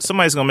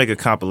 Somebody's gonna make a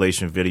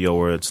compilation video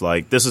where it's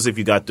like, this is if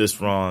you got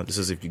this wrong. This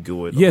is if you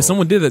do it. yeah.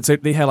 Someone did that. So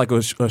they had like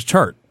a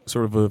chart,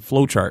 sort of a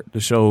flow chart that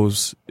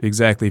shows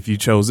exactly if you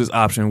chose this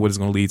option, what it's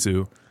going to lead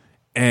to.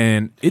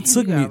 And it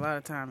took You got me a lot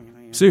of time in your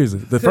hands. seriously.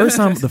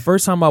 The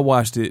first time I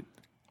watched it,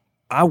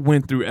 I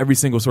went through every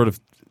single sort of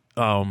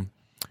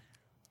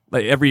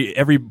like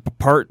every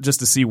part just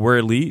to see where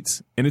it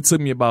leads, and it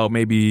took me about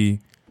maybe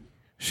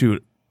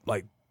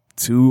like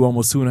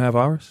almost 2.5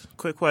 hours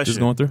Quick question. just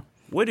going through.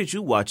 Where did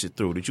you watch it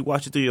through? Did you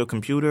watch it through your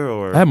computer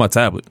or? I had my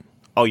tablet.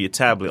 Oh, your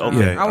tablet.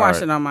 Okay. I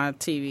watched it on my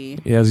TV.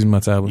 Yeah, I was using my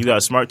tablet. You got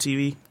a smart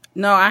TV?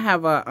 No, I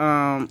have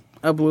a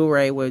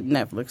Blu-ray with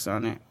Netflix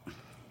on it.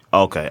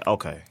 Okay.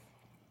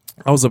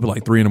 I was up at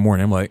like 3 a.m.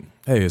 I'm like,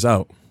 hey, it's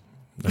out.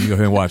 Let me go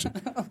ahead and watch it.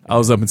 I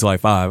was up until like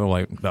 5. I'm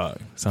like, dog,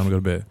 it's time to go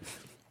to bed.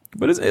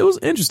 But it was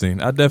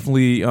interesting. I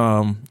definitely,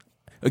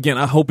 again,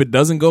 I hope it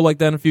doesn't go like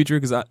that in the future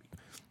because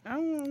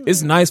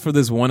it's nice for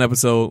this one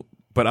episode,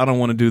 but I don't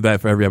want to do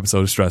that for every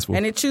episode. It's stressful.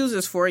 And it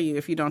chooses for you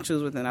if you don't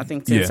choose within, I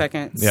think, 10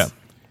 seconds. Yeah.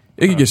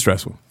 It can get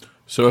stressful.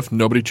 So if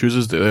nobody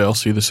chooses, do they all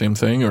see the same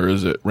thing, or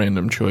is it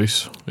random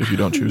choice if you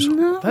don't choose?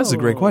 That's a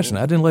great question.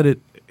 I didn't let it.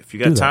 If you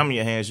got Do that. time in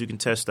your hands, you can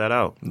test that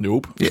out.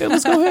 Nope. Yeah,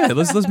 let's go ahead.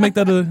 Let's make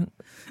that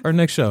our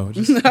next show.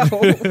 Just,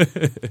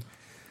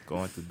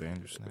 Going through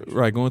Bandersnatch.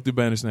 right, going through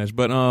Bandersnatch.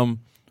 But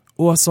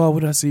what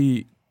did I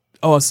see?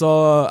 Oh, I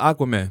saw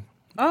Aquaman.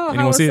 Oh, Anyone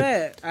how was see it?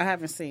 that? I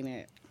haven't seen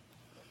it.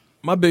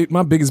 My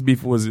biggest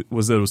beef was that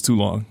it was too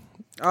long.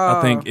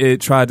 I think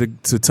it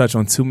tried to touch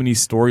on too many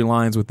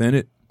storylines within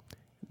it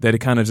that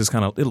it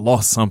it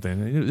lost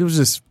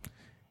something.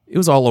 It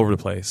was all over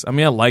the place. I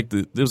mean, I liked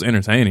it. It was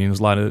entertaining. There was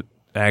a lot of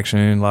action,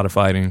 a lot of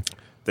fighting.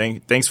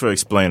 Thanks for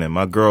explaining.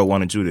 My girl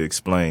wanted you to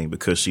explain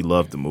because she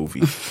loved the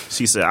movie.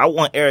 She said, I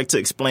want Eric to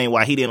explain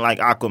why he didn't like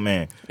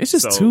Aquaman. It's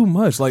just too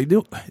much. Like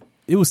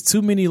it was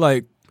too many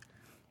like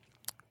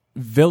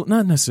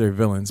not necessarily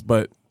villains,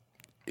 but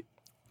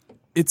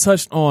it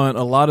touched on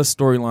a lot of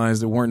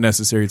storylines that weren't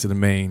necessary to the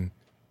main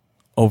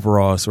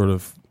overall sort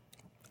of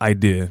I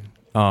did.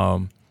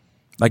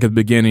 Like at the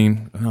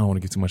beginning, I don't want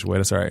to give too much away.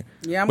 That's all right.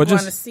 Yeah, I'm But going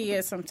just- to see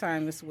it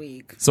sometime this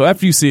week. So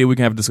after you see it, we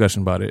can have a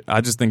discussion about it.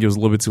 I just think it was a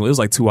little bit too. It was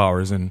like 2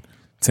 hours and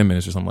 10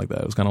 minutes or something like that.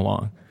 It was kind of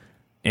long,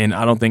 and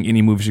I don't think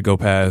any movie should go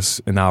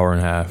past an hour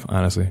and a half.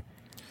 Honestly,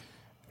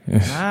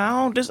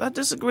 I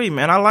disagree,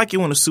 man. I like it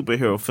when the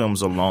superhero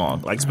films are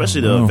long, like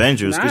especially the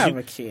Avengers. I 'Cause have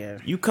a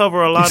kid. you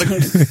cover a lot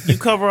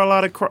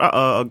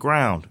of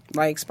ground.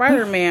 Like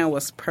Spider-Man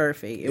was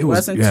perfect. It was-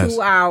 wasn't yes.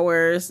 2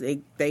 hours.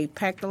 They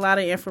packed a lot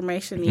of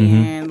information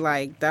in.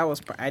 Like that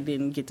was. I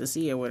didn't get to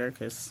see it with her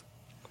because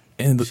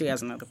and she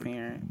has another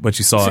parent. but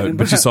you saw it.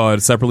 But you saw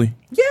it separately.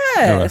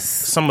 Yes.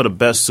 Some of the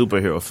best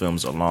superhero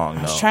films are long,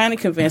 I was though. trying to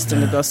convince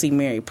them to go see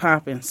Mary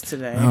Poppins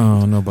today. I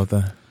don't know about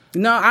that.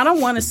 No, I don't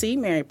want to see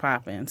Mary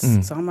Poppins.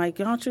 So I'm like,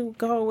 don't you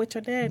go with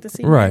your dad to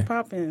see Mary Right.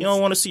 Poppins? You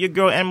don't want to see your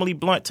girl Emily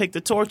Blunt take the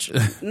torch?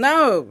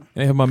 No.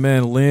 They have my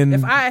man Lynn.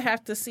 If I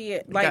have to see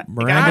it, like You got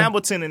Miranda?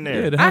 Hamilton in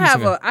there. Yeah, the I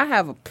Hamilton guy.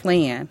 have a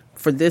plan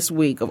for this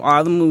week of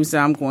all the movies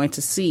that I'm going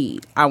to see.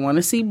 I want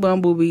to see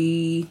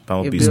Bumblebee.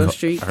 Bumblebee's If Bill co-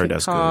 Street I heard can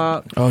that's good.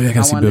 talk. Oh, yeah, I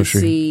gotta see want Bill to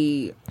Street.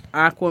 see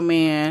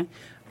Aquaman.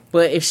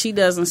 But if she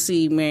doesn't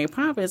see Mary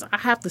Poppins, I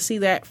have to see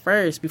that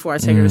first before I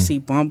take her to see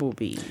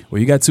Bumblebee. Well,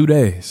 you got 2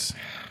 days.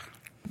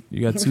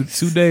 You got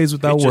two days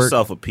without Get work.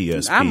 yourself a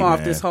PSP. I'm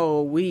off man. this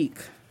whole week.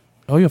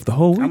 Oh, you have the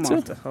whole week I'm too.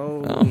 off the whole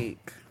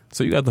week.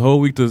 So you got the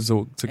whole week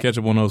to catch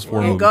up on those 4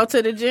 And movies. go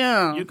to the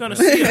gym. You're gonna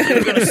see him.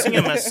 You're gonna see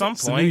him at some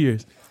It's New point.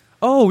 Year's.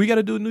 Oh, we got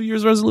to do a New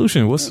Year's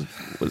resolution. What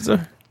is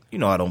that? You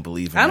know I don't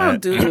believe in I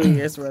that. don't do New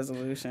Year's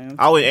resolutions.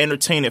 I would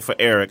entertain it for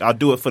Eric. I'll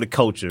do it for the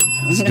culture.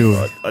 Let's do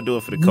it. I'll do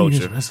it for the New Year's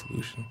culture.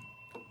 resolution.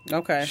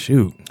 Okay.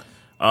 Shoot.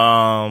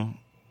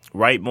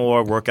 Write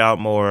more, work out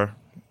more,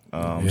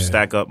 Yeah.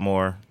 stack up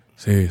more,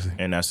 Seriously.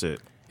 and that's it.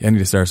 Yeah, I need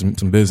to start some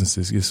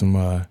businesses, get some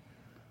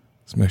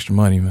extra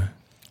money, man.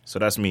 So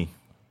that's me.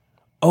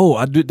 Oh,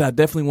 I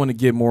definitely want to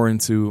get more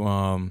into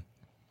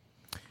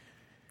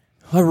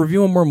like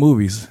reviewing more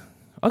movies.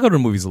 I go to the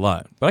movies a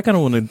lot, but I kind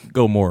of want to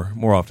go more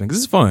often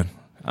because it's fun.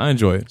 I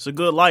enjoy it. It's a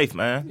good life,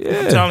 man. Yeah.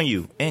 I'm telling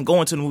you. And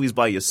going to the movies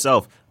by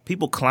yourself.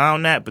 People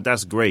clown that, but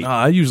that's great.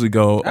 I usually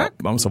go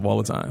by myself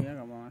all the time. Yeah,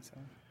 come on, so.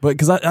 But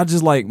because I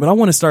just like, but I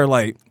want to start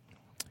like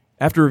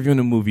after reviewing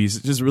the movies,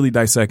 just really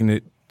dissecting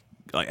it.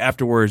 Like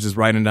afterwards, just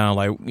writing down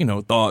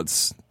like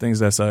thoughts, things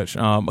that such.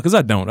 Because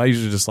I don't. I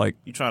usually just like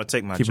You trying to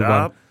take my keep it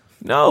job? going.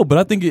 No, but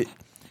I think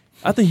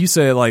you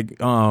said like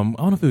I don't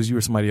know if it was you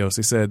or somebody else.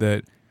 They said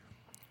that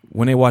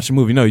when they watch a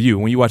movie,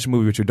 when you watch a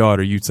movie with your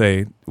daughter, you'd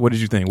say, "What did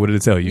you think? What did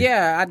it tell you?"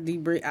 Yeah, I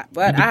debrief,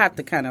 but I have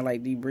to kind of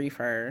like debrief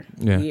her.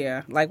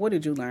 Yeah. Like, what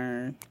did you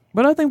learn?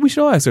 But I think we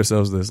should all ask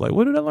ourselves this: like,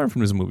 what did I learn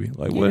from this movie?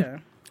 Like, Yeah.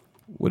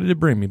 what did it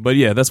bring me? But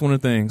yeah, that's one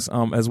of the things.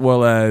 As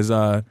well as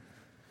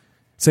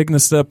taking a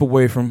step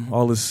away from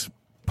all this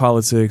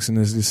politics and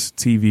this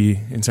TV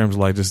in terms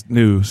of like just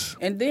news.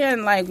 And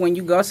then, like, when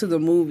you go to the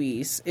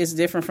movies, it's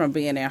different from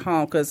being at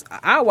home because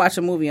I'll watch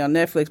a movie on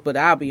Netflix, but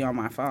I'll be on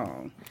my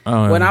phone.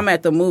 Oh, When yeah. I'm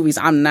at the movies,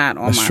 I'm not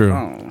on That's my true.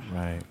 phone.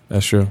 Right.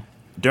 That's true.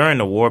 During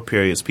the war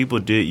periods, people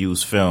did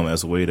use film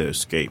as a way to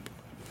escape.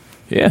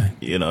 Yeah,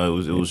 You know,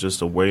 it was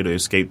just a way to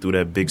escape through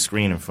that big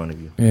screen in front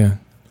of you. yeah.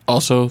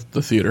 Also,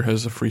 the theater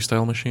has a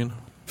freestyle machine.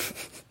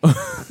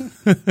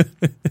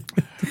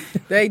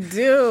 They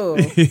do.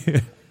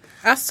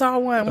 I saw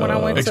one when I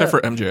went Except to...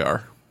 for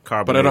MJR.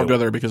 Carbonell. But I don't go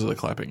there because of the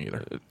clapping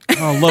either.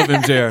 I love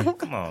MJR.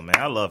 Come on, man.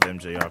 I love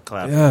MJR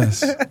clapping.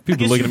 Yes,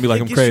 people looking at me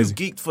like I'm crazy. It gets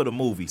you geeked for the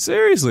movie.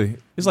 Seriously,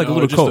 it's like No, a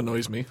little it just cult.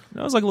 annoys me.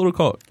 No, it's like a little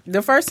cult.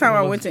 The first time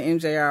I went to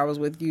MJR, I was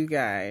with you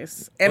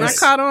guys. And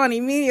It's- I caught on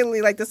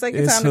immediately. Like, the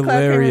second It's time the clap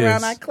came hilarious.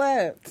 around, I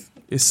clapped.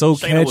 It's so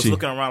Shayna was catchy.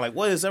 looking around like,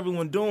 what is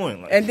everyone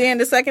doing? Like, And then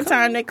the second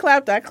time they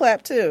clapped, I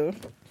clapped too.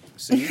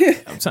 see?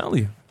 I'm telling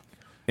you.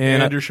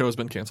 And And your show has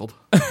been canceled.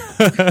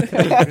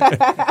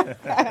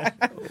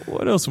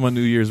 what else for my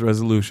New Year's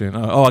resolution?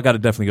 I got to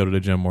definitely go to the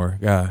gym more.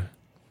 God.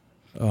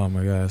 Oh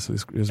my gosh,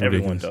 it's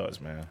Everyone ridiculous.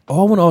 does, man.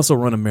 Oh, I want to also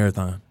run a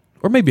marathon,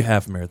 or maybe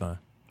half a marathon,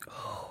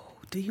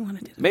 Do you want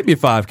to do that? maybe a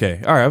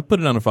 5K. All right, I'll put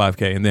it on a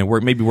 5K, and then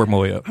work my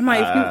way up. I'm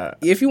like,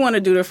 if you want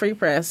to do the free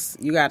press,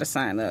 you got to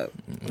sign up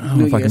know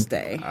New if I Year's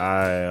can- Day.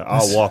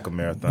 I'll walk a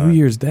marathon. New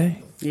Year's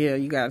Day. Yeah,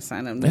 you got to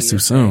sign up. New That's too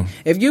Year's soon. Day.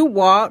 If you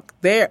walk,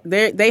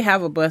 they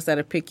have a bus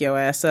that'll pick your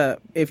ass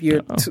up if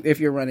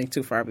you're running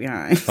too far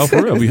behind. Oh,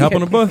 for real? We hop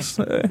on the bus.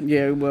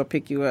 Yeah, we'll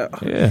pick you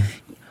up. Yeah,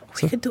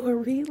 We could do a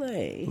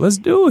relay. let's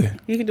do it.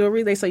 You can do a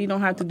relay so you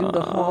don't have to do the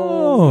Oh,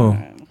 whole.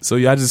 so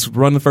I just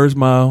run the first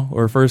mile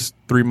or first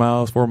 3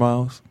 miles, 4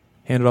 miles,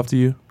 hand it off to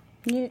you.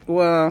 Yeah.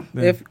 Well,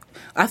 Yeah. if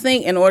I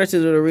think in order to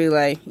do the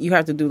relay, you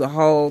have to do the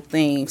whole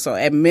thing. So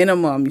at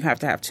minimum, you have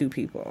to have 2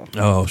 people.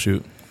 Oh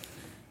shoot!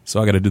 So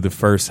I got to do the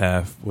first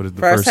half. What is the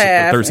First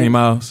half 13 and-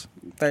 miles?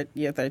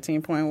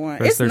 13.1.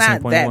 First It's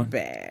not 13.1. that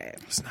bad.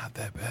 It's not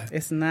that bad.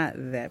 It's not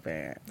that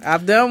bad.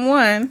 I've done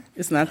one.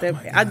 It's not that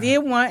bad. I did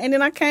one, and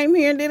then I came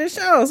here and did a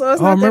show. So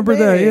it's Oh, not I remember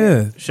that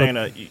that. bad. Yeah.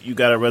 Shayna, you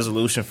got a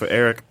resolution for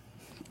Eric?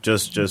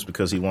 Just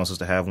because he wants us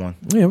to have one?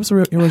 Yeah. What's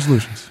your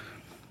resolutions?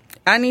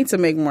 I need to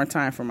make more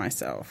time for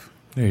myself.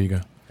 There you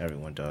go.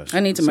 Everyone does.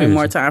 I need to make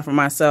more time for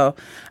myself.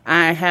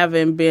 I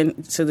haven't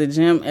been to the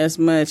gym as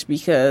much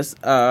because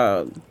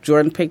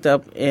Jordan picked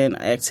up an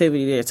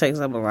activity that takes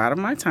up a lot of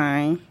my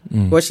time.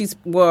 Both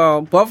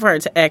of her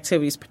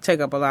activities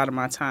take up a lot of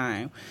my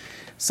time.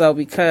 So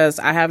because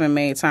I haven't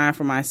made time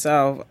for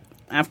myself,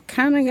 I've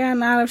kind of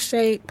gotten out of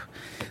shape.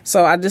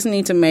 So I just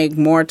need to make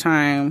more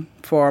time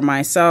for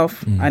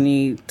myself. I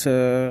need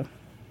to,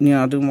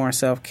 do more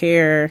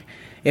self-care.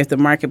 If the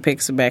market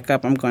picks it back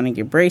up, I'm going to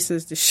get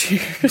braces this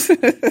year.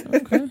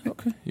 Okay.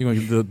 You going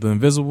to get the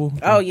invisible?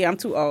 Oh, yeah. I'm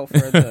too old for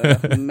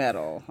the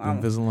metal. The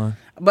Invisalign.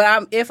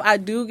 But if I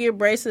do get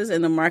braces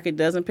and the market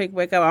doesn't pick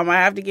back up, I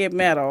might have to get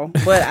metal.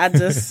 But I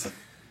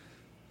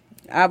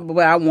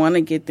want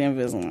to get the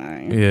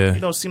Invisalign. Yeah. You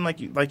don't seem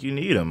like you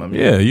need them. I mean,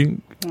 yeah,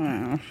 you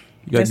got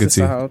good This is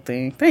teeth. the whole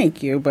thing.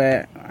 Thank you,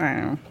 but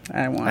I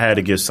want. I had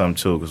to get some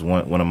too because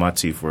one of my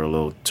teeth were a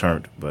little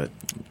turned, but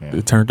yeah.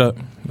 It turned up.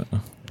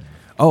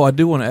 Oh, I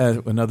do want to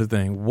add another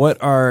thing.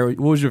 What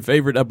was your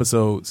favorite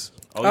episodes?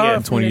 Oh yeah,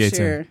 in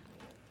 2018.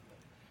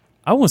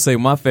 I want to say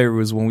my favorite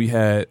was when we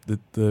had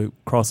the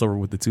crossover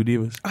with the two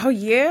divas. Oh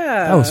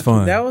yeah, that was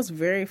fun. That was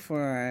very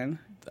fun.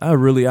 I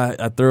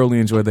thoroughly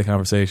enjoyed the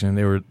conversation.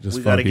 They were just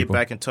we fun got to get people.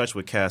 back in touch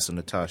with Cass and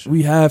Natasha.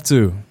 We have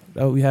to.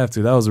 That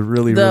was a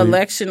really The really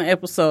election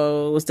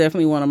episode was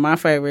definitely one of my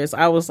favorites.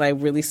 I was like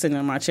really sitting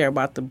in my chair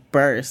about to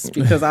burst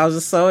because I was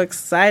just so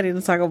excited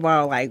to talk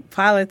about like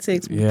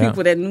politics with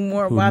people that knew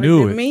more about it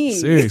than me.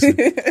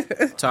 Seriously.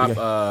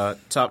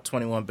 Top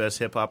 21 best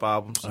hip hop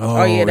albums.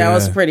 Oh yeah, that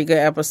was a pretty good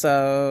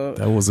episode.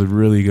 That was a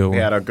really good one. We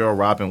had our girl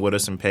Robin with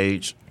us and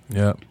Paige.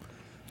 Yep.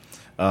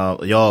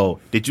 Yo,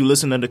 did you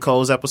listen to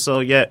Nicole's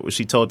episode yet? Where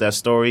she told that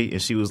story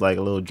and she was like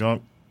a little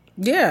drunk.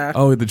 Yeah.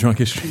 Oh, the drunk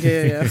history.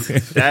 Yeah.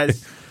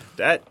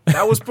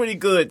 That was pretty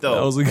good though.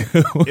 That was a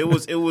good one. It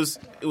was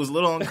a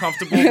little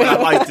uncomfortable, but I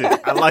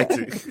liked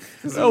it.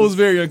 That was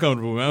very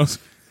uncomfortable, man. It was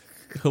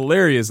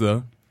hilarious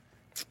though.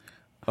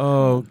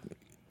 Oh,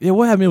 yeah.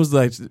 What happened? It was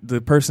like the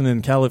person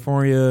in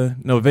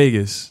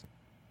Vegas,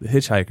 the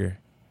hitchhiker.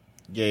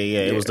 Yeah.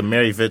 It was the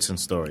Mary Vincent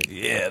story.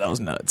 Yeah, that was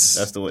nuts.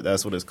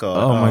 That's what it's called.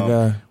 Oh my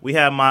god. We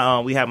had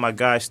my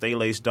guy Stay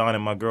Laced Don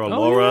and my girl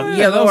Laura.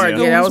 Yeah, Laura. that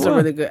Yeah, that was was a fun.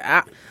 really good.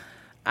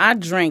 I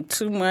drank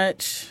too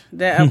much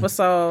that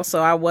episode,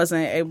 so I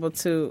wasn't able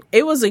to.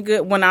 It was a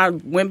good, when I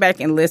went back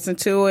and listened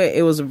to it,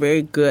 it was a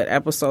very good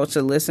episode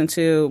to listen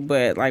to.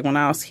 But like when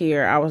I was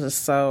here, I was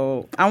just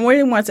I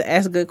really wanted to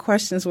ask good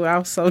questions when I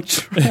was so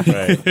drunk.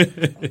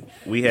 Right.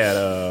 We had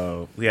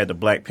the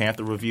Black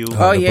Panther review.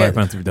 Oh the yeah,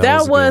 Black Panther,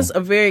 that was a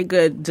good a very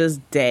good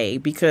just day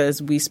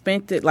because we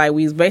spent it like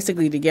we was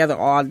basically together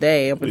all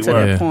day up until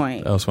that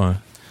point. That was fun.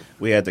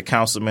 We had the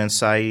Councilman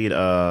Saad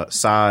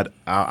Al-Masmari.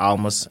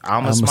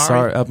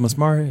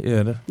 Al-Masmari,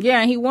 yeah.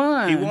 Yeah, he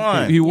won. He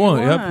won. He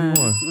won. Yep,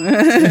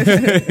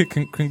 he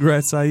won.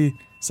 Congrats, Syed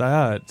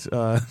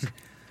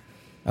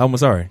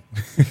Al-Masmari.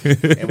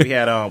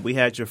 And we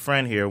had your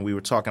friend here. We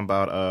were talking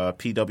about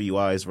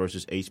PWIs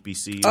versus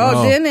HBCUs.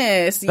 Oh,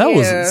 Dennis. That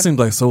yeah. it seemed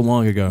like so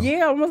long ago.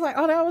 Yeah, I was like,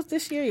 oh, that was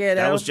this year. Yeah,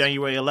 that was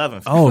January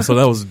 11th. Oh, so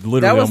that was literally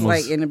that was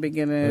almost like in the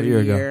beginning of the year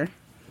ago. year.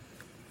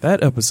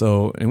 That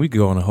episode, and we could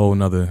go on a whole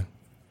nother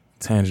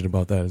tangent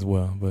about that as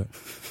well. But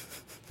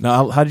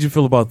now, how did you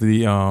feel about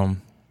the? I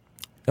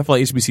feel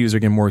like HBCUs are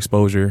getting more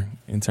exposure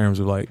in terms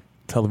of like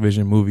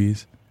television,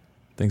 movies,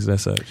 things of that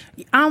such.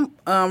 I'm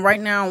right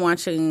now I'm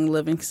watching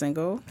Living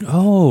Single.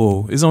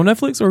 Oh, is it on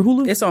Netflix or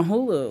Hulu? It's on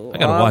Hulu. I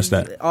gotta watch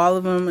that. All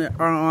of them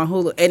are on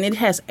Hulu, and it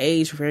has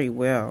aged very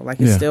well.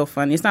 Like it's still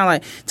funny. It's not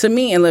like, to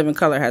me, In Living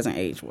Color hasn't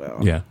aged well.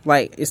 Yeah,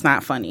 like it's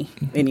not funny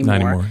anymore.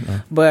 Not anymore.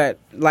 No. But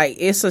like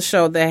it's a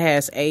show that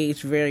has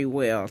aged very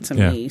well to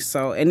me.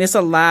 So, and it's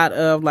a lot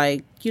of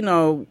like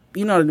the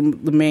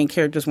main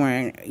characters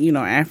wearing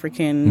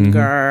African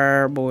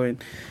garb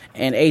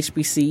and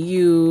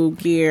HBCU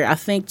gear. I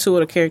think two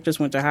of the characters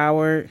went to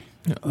Howard.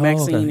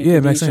 Maxine and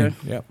Khadijah. Maxine.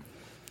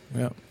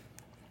 Yep.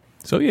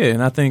 So yeah,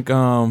 and I think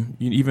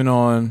even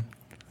on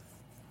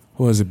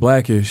what was it,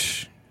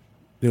 Blackish,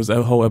 there was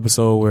that whole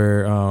episode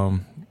where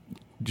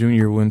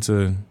Junior went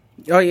to.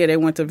 Oh yeah, they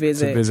went to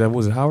visit.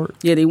 Was it Howard?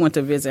 Yeah, they went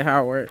to visit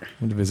Howard.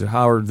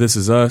 This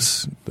Is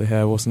Us. They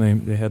had what's the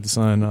name? They had the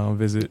son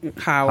visit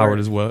Howard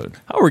as well.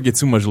 Howard gets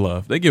too much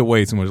love. They get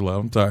way too much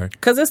love. I'm sorry.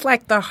 Because it's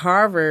like the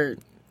Harvard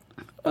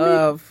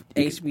of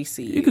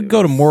HBCU. You could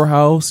go to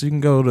Morehouse. You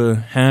can go to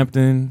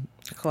Hampton.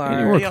 Clark.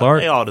 Anywhere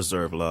Clark. They all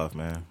deserve love,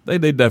 man. They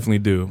definitely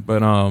do.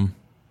 But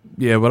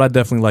but I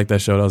definitely like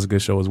that show. That was a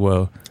good show as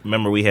well.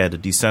 Remember we had the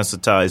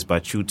Desensitized by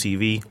True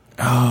TV.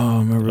 Oh,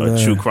 remember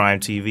that. True Crime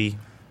TV.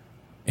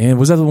 And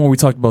was that the one we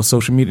talked about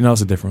social media? No, that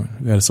was a different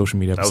one. We had a social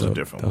media episode. That was a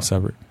different one. That was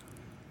separate.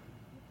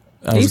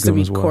 It used to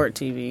be Court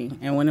TV.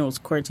 And when it was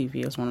Court TV,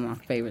 it was one of my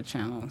favorite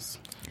channels.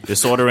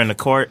 Disorder in the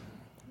Court.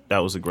 That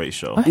was a great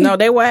show. No,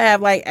 they would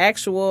have like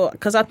actual,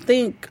 because I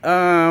think,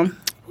 what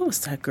was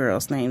that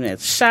girl's name that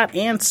shot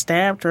and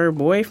stabbed her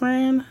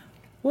boyfriend?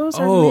 What was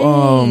her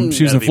name?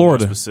 She was in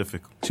Florida.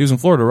 Specific. She was in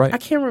Florida, right? I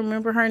can't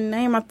remember her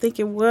name. I think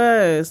it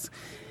was.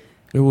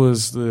 It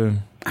was the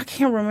I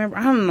can't remember.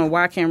 I don't know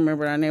why I can't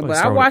remember that name, Like but I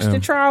start with watched the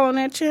M. trial on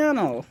that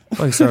channel.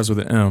 Like it starts with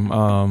an M.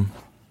 I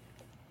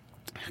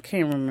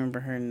can't remember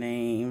her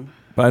name.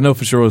 But I know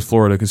for sure it was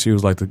Florida because she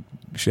was like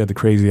she had the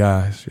crazy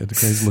eyes. She had the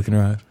crazy look in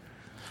her eyes.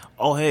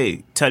 Oh,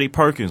 hey, Teddy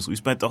Perkins. We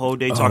spent the whole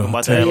day talking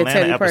about Teddy. that Atlanta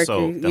Teddy episode.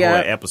 Perkins, The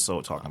yeah. whole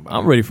episode talking about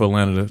I'm it. ready for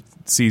Atlanta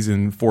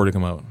season 4 to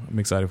come out. I'm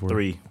excited for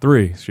it.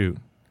 3. Shoot.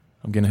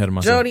 I'm getting ahead of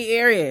myself. Jodi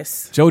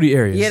Arias. Jodi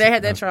Arias. Yeah, they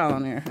had that trial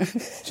on there.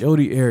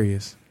 Jodi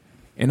Arias.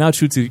 And now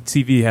True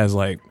TV has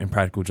like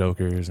Impractical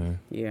Jokers and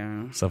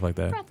Yeah. stuff like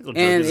that. And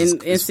in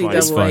It's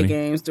NCAA funny.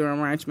 games during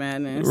March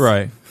Madness.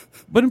 Right.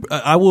 But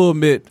I will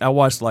admit, I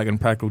watched like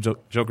Impractical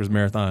Jokers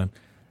marathon.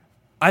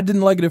 I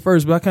didn't like it at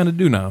first, but I kind of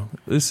do now.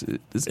 It's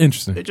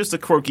interesting. They're just a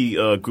quirky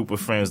group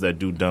of friends that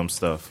do dumb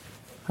stuff.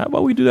 How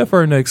about we do that for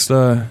our next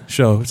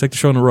show? Take the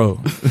show on the road.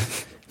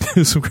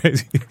 Do some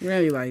crazy.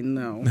 Really, like,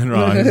 no.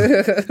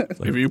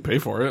 Maybe you pay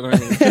for it. I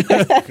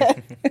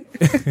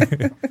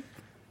mean,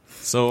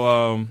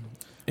 So,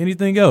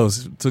 anything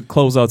else to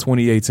close out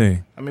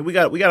 2018? I mean, we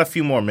got a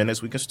few more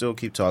minutes. We can still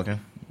keep talking.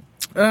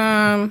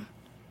 Have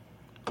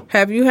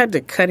you had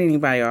to cut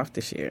anybody off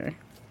this year?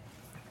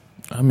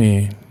 I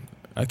mean,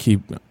 I'm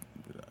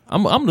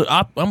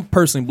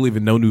personally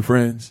believing no new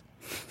friends.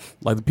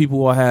 Like the people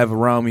who I have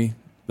around me,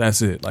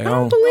 that's it. Like I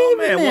don't believe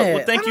Man, in it.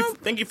 well,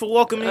 thank you for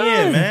welcoming me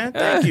in, man.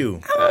 Thank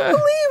you. I don't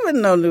believe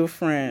in no new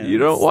friends. You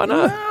don't? Why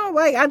not? No,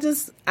 like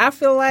I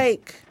feel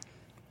like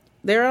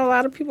there are a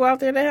lot of people out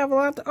there that have a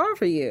lot to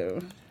offer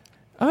you.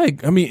 I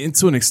mean,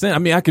 to an extent. I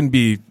mean, I can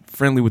be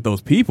friendly with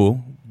those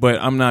people, but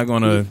I'm not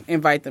gonna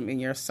Invite them in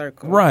your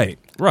circle. Right.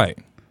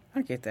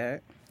 I get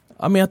that.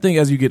 I mean, I think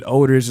as you get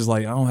older, it's just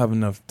like I don't have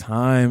enough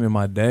time in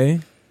my day.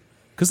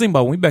 Because think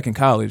about when we back in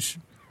college,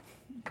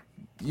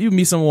 you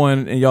meet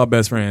someone and y'all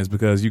best friends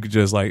because you could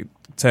just like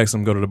text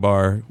them, go to the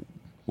bar,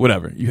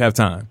 whatever. You have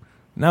time.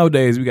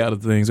 Nowadays, we got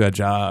other things. We got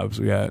jobs.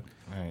 We got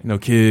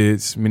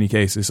kids, many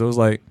cases. So it's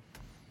like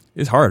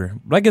it's harder.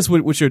 But I guess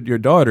with your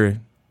daughter,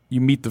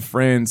 you meet the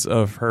friends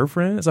of her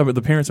friends,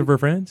 the parents of her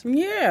friends.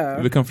 Yeah.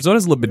 You become so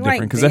that's a little bit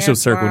different because that's your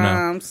circle now.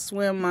 Moms,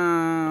 swim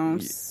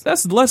moms.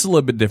 That's a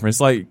little bit different.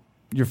 It's like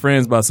your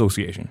friends by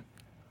association.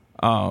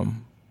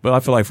 But I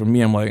feel like for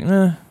me, I'm like,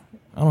 I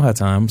don't have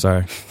time. I'm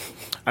sorry.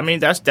 I mean,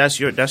 that's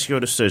your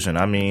decision.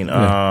 I mean,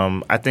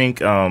 I think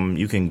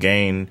you can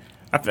gain.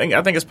 I think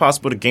it's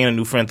possible to gain a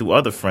new friend through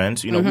other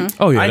friends. You know, I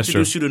that's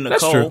introduced true. you to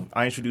That's Nicole. true.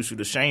 I introduced you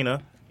to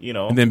Shayna. You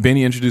know, And then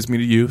Benny introduced me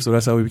to you, so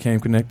that's how we became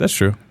connected. That's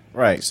true.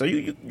 right? So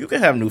you can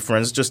have new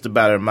friends. It's just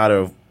about a matter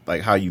of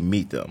like how you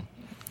meet them.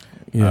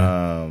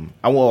 Yeah.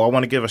 I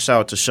want to give a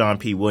shout out to Sean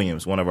P.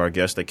 Williams, one of our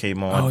guests that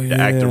came on, Oh, the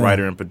actor, yeah.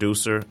 writer, and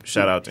producer.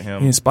 Shout out to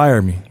him. He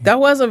inspired me. That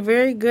was a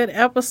very good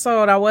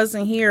episode. I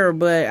wasn't here,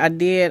 but I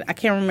did. I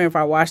can't remember if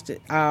I watched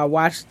it. I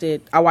watched the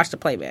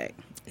playback.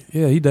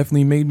 Yeah, he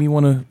definitely made me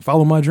want to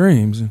follow my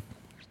dreams.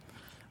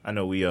 I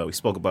know we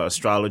spoke about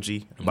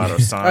astrology, about our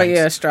signs. Oh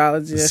yeah,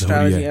 astrology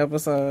Zodiac.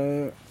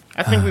 episode.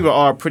 I think we were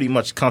all pretty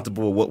much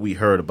comfortable with what we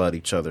heard about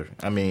each other.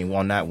 I mean,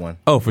 on that one.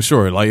 Oh, for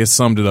sure. Like, it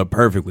summed it up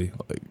perfectly.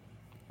 Like,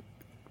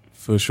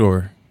 for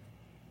sure.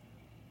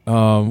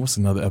 What's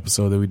another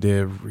episode that we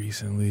did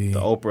recently? The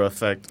Oprah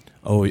effect.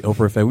 Oh,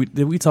 Oprah effect.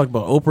 We talked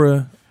about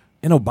Oprah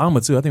and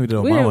Obama too. I think we did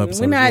an Obama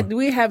episode. as well.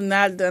 We have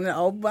not done an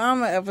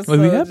Obama episode.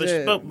 we have?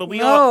 yet. But we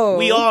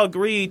No. all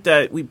agreed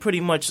that we pretty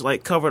much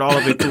like covered all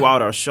of it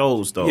throughout our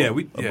shows, though. Yeah,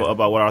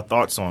 about what our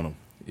thoughts on them.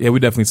 Yeah,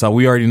 we definitely saw.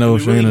 We already know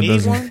Do we really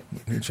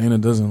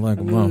Shayna doesn't like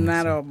I'm Obama.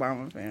 not so. an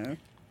Obama fan.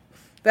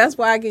 That's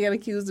why I get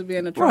accused of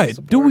being a Trump Right?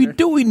 supporter.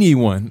 Do we need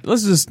one?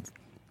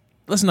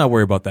 Let's not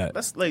worry about that.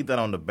 Let's lay that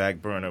on the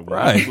back burner.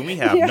 Right. When we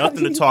have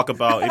nothing to talk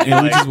about. It'd be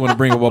And we like, just want to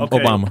bring up okay,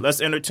 Obama.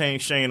 let's entertain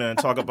Shayna and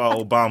talk about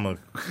Obama.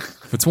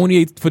 For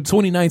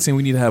 2019,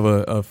 we need to have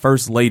a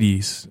first lady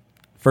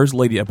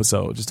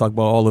episode. Just talk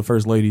about all the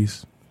first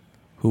ladies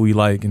who we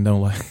like and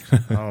don't like.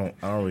 I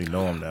don't really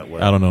know him that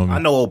well. I don't know him. I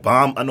know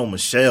Obama. I know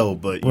Michelle,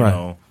 but you Right.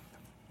 know,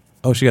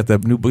 Oh, she got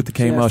that new book that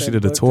came out. She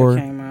did a That tour.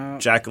 came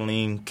out.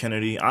 Jacqueline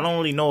Kennedy. I don't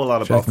really know a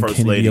lot about Jacqueline first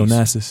Kennedy ladies.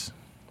 Onassis.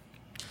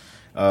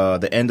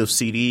 The end of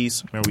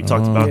CDs. Remember we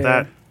talked about Yeah.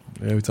 that?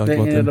 Yeah, we talked The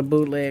about end of the that.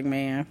 bootleg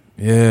man.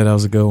 Yeah, that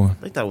was a good one. I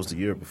think that was the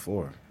year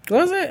before.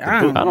 Was it?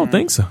 I I don't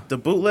think so. The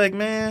bootleg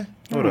man.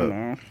 Hold up,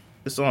 know.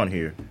 it's on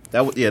here.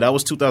 That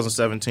was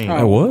 2017. Oh,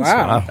 That was?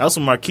 wow. That was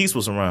when Marquise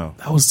was around.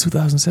 That was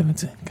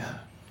 2017. God,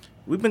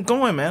 We've been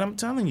going, man. I'm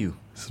telling you.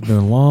 this has been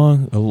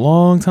a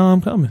long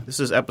time coming. This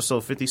is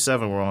episode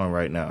 57 we're on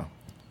right now.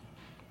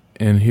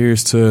 And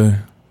here's to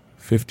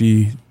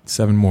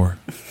 57 more.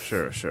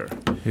 Sure.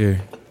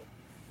 Here.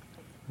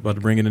 About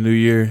to bring in the new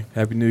year.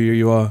 Happy New Year,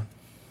 you all.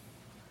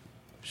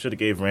 Should have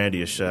gave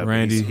Randy a shot. but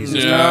Randy. He's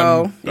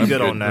No.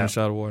 good on Bring a that.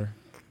 shot of water.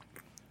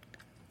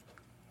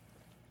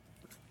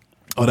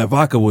 Oh, that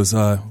vodka was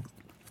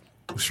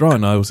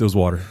strong. No, it was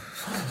water.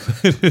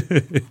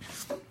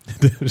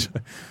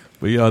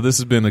 But y'all, this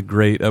has been a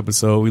great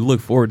episode. We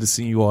look forward to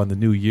seeing you all in the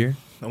new year.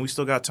 And we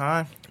still got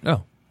time.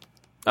 Oh,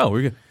 Oh,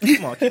 we're good.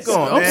 Come on, keep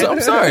going, man. I'm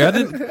sorry. I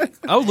didn't.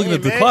 I was looking Hey,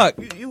 at the man, clock.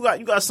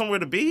 You got somewhere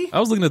to be? I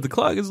was looking at the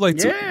clock. It's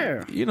like,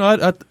 Yeah.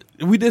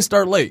 we did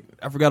start late.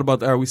 I forgot about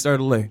that. We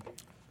started late.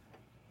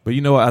 But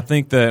you know what? I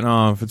think that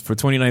for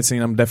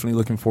 2019, I'm definitely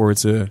looking forward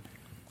to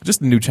just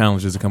the new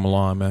challenges that come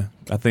along, man.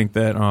 I think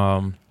that,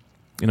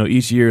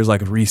 each year is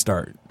like a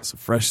restart. It's a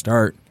fresh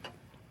start.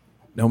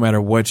 No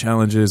matter what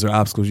challenges or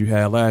obstacles you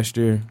had last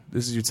year,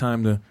 this is your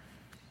time to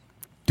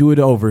do it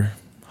over.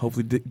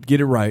 Hopefully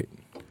get it right.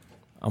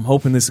 I'm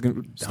hoping this is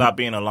going to Stop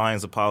being a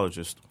Lions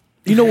apologist.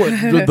 You know what?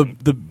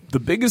 The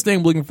biggest thing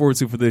I'm looking forward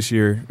to for this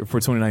year,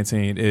 for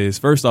 2019, is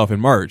first off in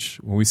March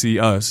when we see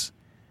us,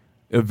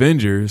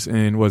 Avengers,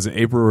 and was it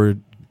April or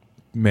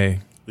May?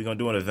 We gonna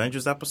do an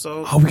Avengers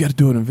episode? Oh, we got to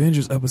do an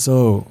Avengers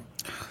episode.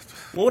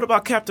 Well, what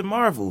about Captain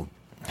Marvel?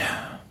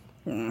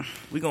 When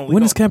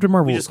is Captain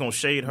Marvel? We just gonna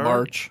shade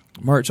her?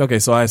 March. Okay,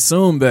 so I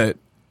assume that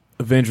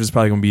Avengers is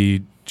probably going to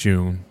be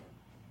June.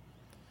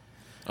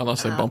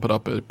 Unless they bump it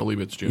up, I believe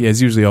it's June. Yeah, it's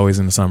usually always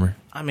in the summer.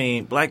 I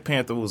mean, Black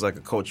Panther was like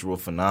a cultural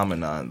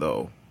phenomenon,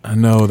 though. I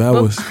know that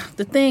was.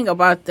 The thing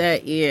about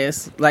that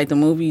is, like, the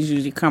movies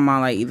usually come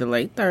out like either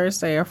late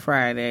Thursday or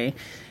Friday,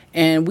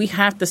 and we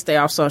have to stay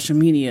off social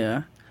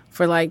media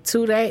for like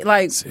 2 days.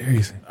 Like,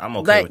 Seriously. I'm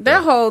okay like with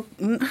that. whole.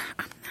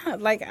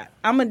 Like,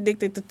 I'm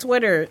addicted to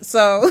Twitter,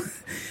 so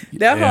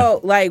that whole,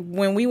 like,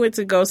 when we went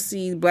to go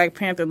see Black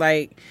Panther,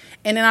 like,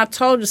 and then I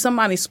told you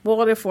somebody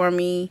spoiled it for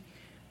me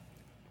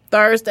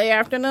Thursday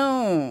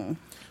afternoon.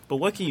 But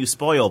what can you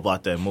spoil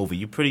about that movie?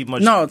 You pretty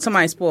much No,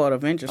 somebody spoiled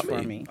Avengers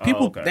for me.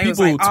 People, okay. They was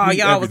people like, "Oh, tweet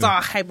y'all was everything.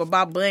 all hype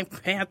about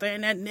Black Panther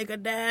and that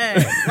nigga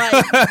died."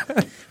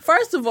 Like,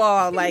 first of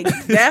all, like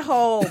that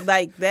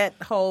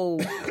whole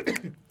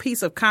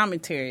piece of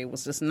commentary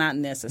was just not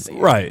necessary.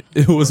 Right.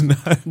 It was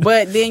not.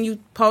 But then you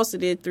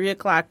posted it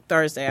 3:00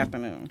 Thursday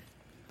afternoon.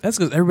 That's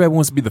because everybody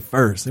wants to be the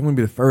first. They want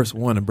to be the first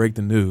one to break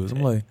the news.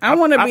 I'm like, I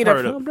want to be I've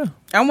heard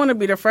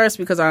the first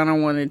because I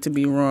don't want it to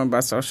be ruined by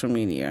social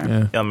media.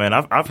 yeah. Yeah, man,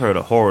 I've heard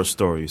of horror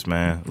stories,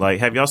 man.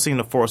 Like, have y'all seen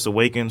The Force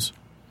Awakens?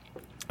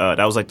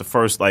 That was like the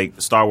first like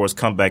Star Wars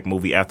comeback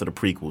movie after the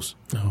prequels.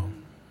 No.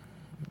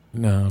 I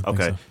don't think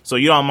Okay, so. so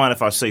you don't mind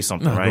if I say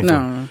something, No, right? go for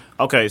No,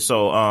 Okay,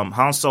 so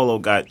Han Solo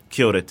got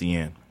killed at the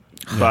end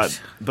by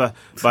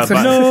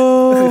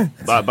No.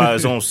 by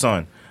his own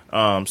son.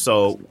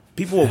 So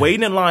people were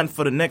waiting in line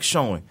for the next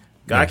showing.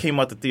 Guy came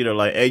out the theater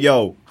like, "Hey,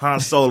 yo, Han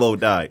Solo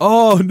died."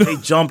 Oh no. They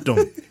jumped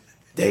him.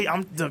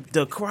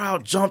 The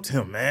crowd jumped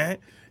him, man.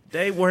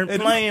 They weren't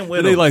playing with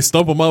Did they him like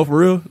stump him out for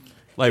real?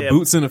 Like Yeah,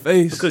 boots in the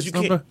face? because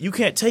you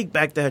can't take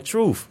back that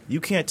truth. You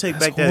can't take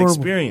back that horrible.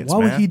 experience. Why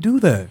man. would he do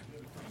that?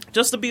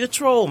 Just to be a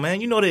troll,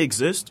 man? You know they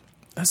exist.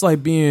 That's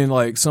like being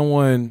like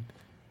someone,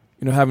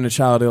 having a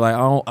child. They're like, I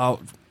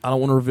don't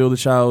want to reveal the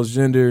child's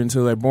gender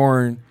until they're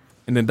born,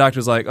 and then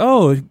doctor's like,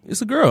 oh,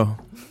 it's a girl.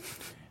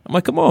 I'm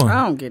like, come on.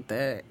 I don't get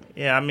that.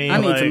 Yeah, I mean, I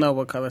need like, to know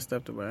what color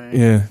stuff to buy.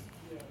 Yeah.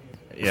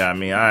 Yeah, I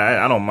mean,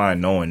 I don't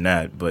mind knowing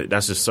that, but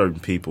that's just certain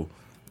people.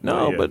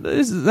 No, Yeah. but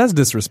that's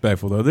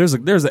disrespectful though. There's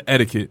an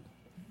etiquette,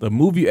 the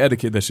movie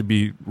etiquette that should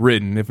be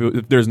written. If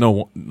there's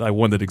no like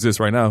one that exists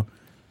right now,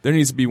 there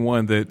needs to be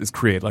one that is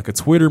created, like a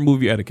Twitter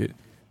movie etiquette.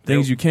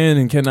 Things you can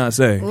and cannot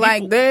say.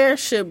 Like, there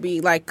should be,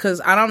 like,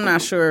 because I'm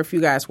not sure if you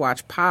guys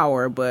watch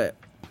Power, but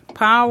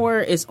Power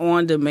is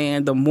on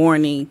demand the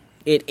morning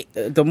it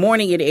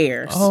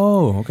airs.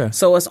 Oh, okay.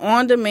 So it's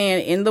on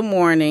demand in the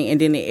morning, and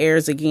then it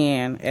airs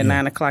again at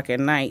 9:00 at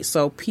night.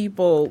 So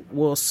people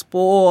will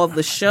spoil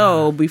the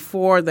show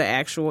before the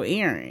actual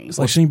airing. It's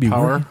like she be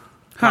Power.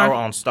 Power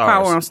on Stars.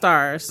 Power on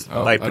Stars.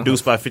 Oh, Like I don't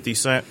produced by 50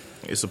 Cent.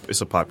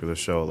 It's a popular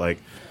show. Like,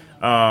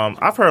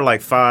 I've heard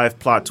like 5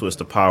 plot twists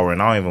to Power,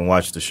 and I don't even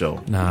watch the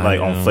show. Nah, like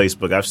I on don't.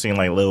 Facebook, I've seen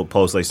like little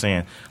posts like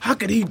saying, "How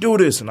could he do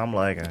this?" And I'm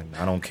like,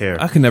 I don't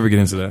care. I could never get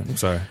into that. I'm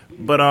sorry.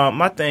 But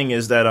my thing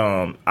is that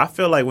I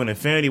feel like when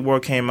Infinity War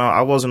came out,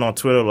 I wasn't on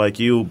Twitter like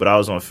you, but I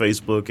was on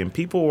Facebook, and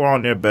people were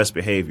on their best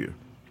behavior.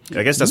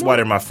 I guess that's why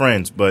they're my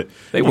friends. But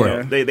They you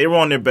were. know, they were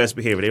on their best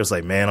behavior. They was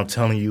like, "Man, I'm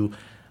telling you,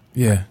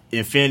 Yeah.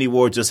 Infinity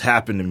War just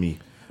happened to me."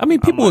 I mean,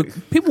 people like-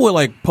 would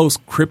like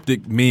post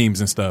cryptic memes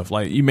and stuff.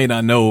 Like you may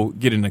not know,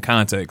 get into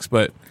context,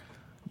 but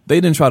they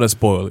didn't try to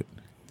spoil it.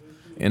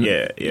 And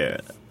Yeah.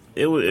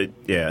 It was.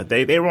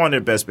 They were on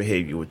their best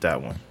behavior with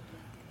that one.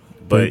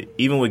 But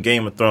even with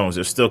Game of Thrones,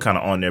 they're still kind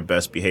of on their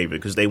best behavior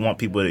because they want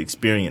people to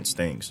experience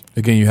things.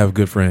 again, you have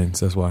good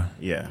friends. That's why.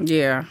 Yeah.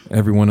 Yeah.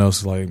 Everyone else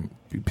is like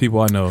people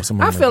I know. Some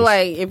of I them are feel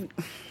just-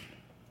 like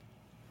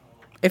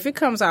if it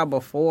comes out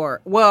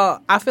before,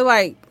 well, I feel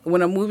like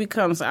when a movie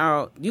comes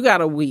out, you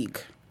got a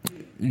week.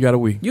 you got a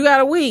week. You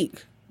got a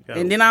week. Got a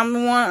And then I'm the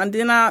one. And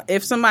then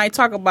if somebody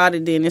talk about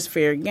it, then it's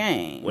fair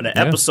game. When an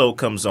Yeah. episode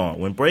comes on,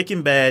 when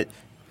Breaking Bad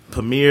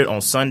premiered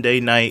on Sunday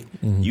night,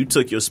 you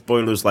took your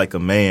spoilers like a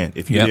man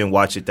if you Yep. didn't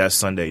watch it that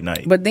Sunday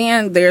night. But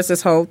then there's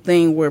this whole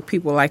thing where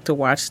people like to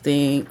watch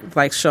things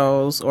like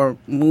shows or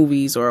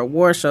movies or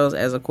award shows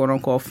as a quote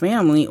unquote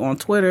family on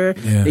Twitter.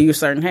 Yeah. They use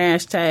certain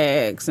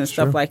hashtags and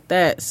stuff Sure. like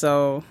that.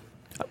 So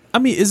I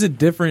mean, is it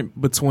different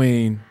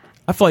between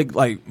I feel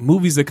like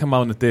movies that come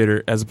out in the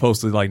theater as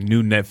opposed to like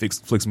new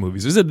Netflix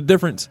movies. Is it a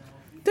difference?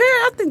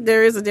 I think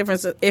there is a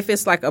difference if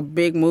it's like a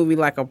big movie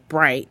like a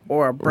Bright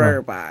or a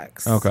Bird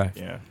Box. Okay.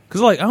 Yeah.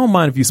 Because like I don't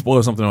mind if you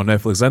spoil something on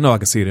Netflix. I know I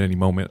can see it at any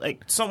moment.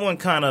 Like someone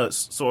kind of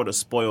sort of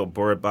spoiled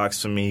Bird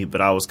Box for me, but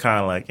I was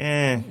kind of like,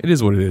 It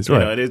is what it is, You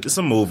right? know, it's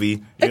a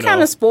movie. It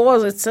kind of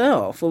spoils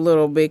itself a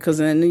little bit because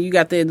then you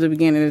got there at the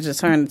beginning to just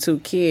turn the two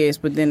kids,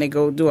 but then they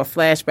go do a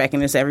flashback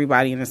and it's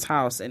everybody in this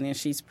house, and then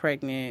she's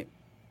pregnant,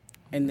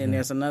 and then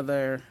there's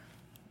another.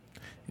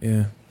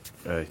 Yeah.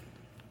 Hey.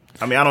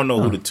 I mean, I don't know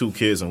who the two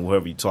kids and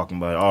whoever you're talking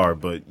about are,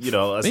 but you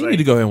know, it's Then you like, need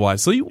to go ahead and watch.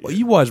 So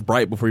you watch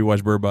Bright before you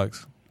watch Bird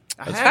Box.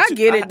 I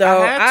get it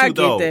though. I get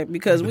though. that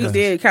because we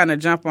did kind of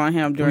jump on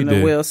him during We the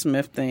did. Will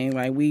Smith thing.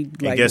 Like we,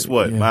 And like, guess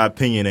what? Yeah. My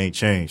opinion ain't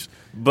changed.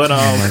 But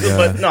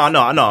God.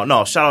 but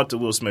no. Shout out to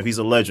Will Smith. He's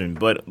a legend.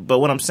 But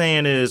what I'm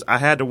saying is, I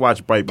had to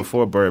watch Bright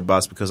before Bird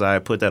Box because I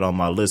had put that on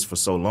my list for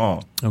so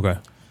long. Okay.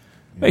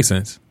 Makes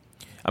sense.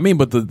 I mean,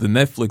 but the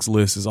Netflix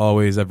list is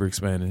always ever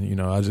expanding. You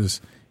know,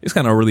 it's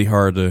kind of really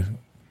hard to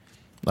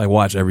like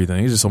watch everything.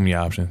 There's just so many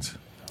options.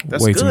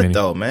 That's Way too good many.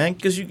 though, man.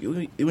 Because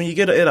when you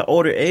get at an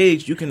older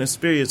age, you can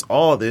experience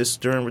all this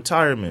during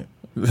retirement.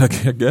 I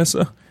guess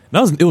so.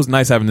 It was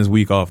nice having this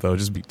week off though,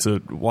 just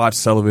to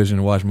watch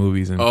television, watch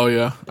movies, and Oh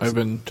yeah, I've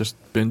been just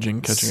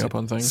binging, catching up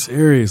on things.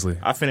 seriously.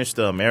 I finished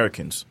The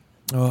Americans.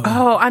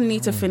 oh, I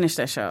need to finish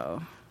that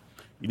show.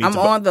 You need I'm to,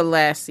 on the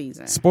last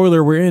season.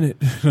 Spoiler, we're in it.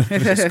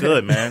 It's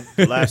good, man.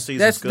 The last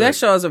season's good. That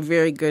show is a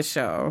very good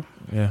show.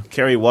 Yeah.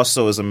 Kerry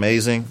Russell is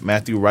amazing.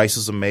 Matthew Rice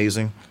is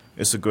amazing.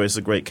 It's a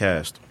great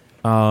cast.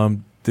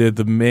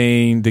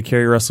 Did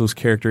Kerry Russell's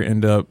character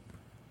end up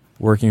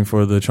working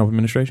for the Trump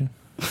administration?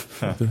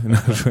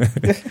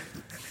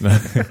 No.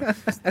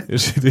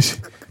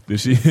 Did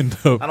she end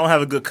up? I don't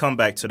have a good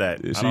comeback to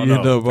that. Did I she don't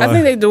end know. up? I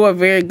think they do a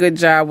very good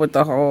job with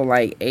the whole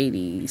like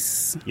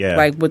 80s. Yeah.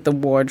 Like with the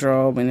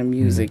wardrobe and the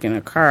music and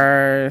the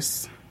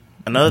cars.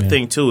 Another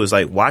thing too is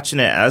like watching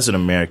it as an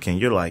American,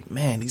 you're like,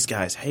 man, these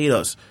guys hate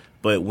us.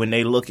 But when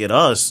they look at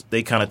us,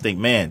 they kind of think,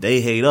 man, they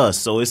hate us.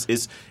 So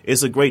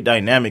it's a great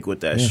dynamic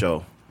with that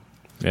show.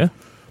 Yeah.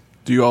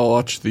 Do you all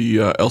watch the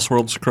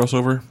Elseworlds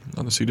crossover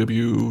on the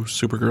CW?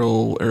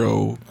 Supergirl,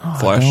 Arrow,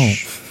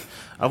 Flash.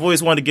 I've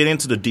always wanted to get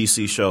into the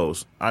DC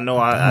shows. I know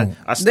I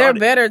They're started.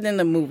 better than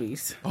the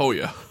movies. Oh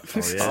yeah,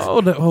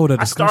 Oh, yeah. That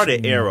I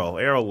started discussion. Arrow.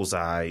 Arrow was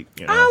alright.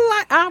 You know.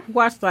 I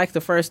watched like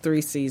the first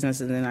 3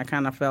 seasons and then I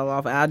kind of fell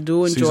off. I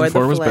do enjoy season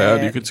 4 the was Flash.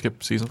 bad. You could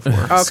skip season 4.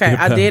 Okay, skip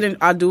I that. did.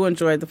 I do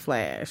enjoy the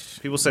Flash.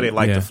 People say they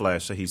like Yeah. the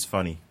Flash, so he's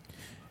funny.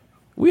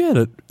 We had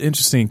an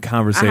interesting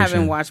conversation. I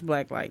haven't watched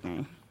Black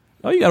Lightning.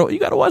 Oh, you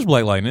gotta watch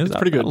Black Lightning. It's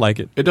Pretty good. I like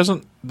it. It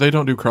doesn't. They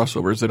don't do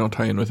crossovers. They don't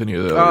tie in with any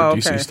of the Oh, other okay.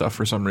 DC stuff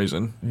for some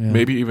reason. Yeah.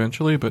 Maybe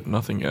eventually, but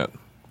nothing yet.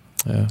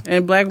 Yeah.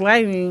 And Black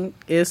Lightning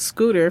is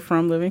Scooter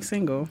from Living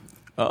Single.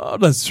 Oh,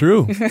 that's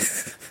true.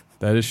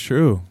 That is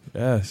true.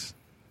 Yes.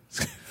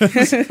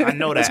 I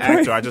know that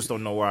actor. I just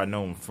don't know where I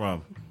know him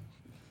from.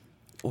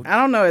 I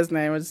don't know his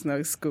name. I just know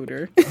it's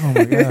Scooter. Oh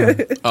my god.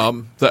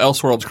 The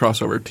Elseworlds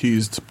crossover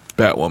teased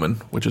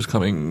Batwoman, which is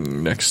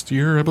coming next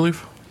year, I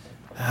believe.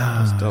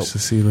 dope.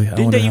 Cecilia.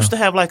 Didn't they used to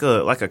have like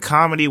a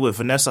comedy with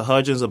Vanessa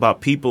Hudgens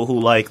about people who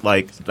like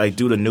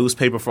do the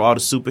newspaper for all the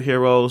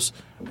superheroes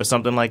or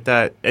something like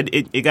that?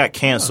 It got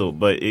canceled,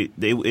 but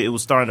it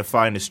was starting to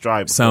find its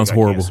stride. before Sounds it got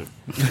horrible.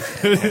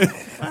 canceled.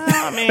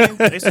 I mean,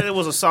 they said it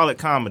was a solid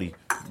comedy,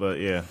 but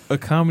yeah. a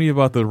comedy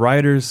about the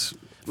writers.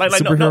 Like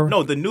superhero?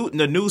 no the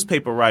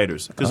newspaper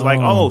writers because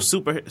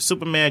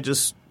Superman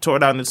just tore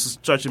down this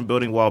construction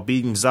building while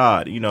beating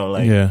Zod. You know,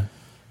 like Yeah.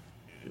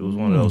 it was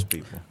one of those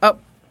people.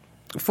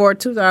 For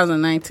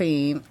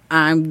 2019,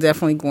 I'm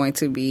definitely going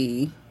to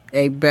be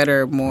a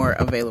better, more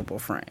available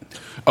friend.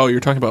 Oh, you're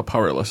talking about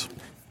Powerless.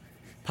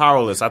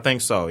 Powerless, I think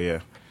so. Yeah,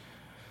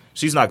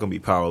 she's not gonna be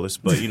powerless,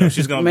 but you know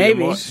she's gonna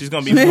Maybe. she's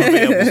gonna be more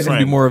available It's gonna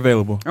be friend. more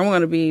available. I'm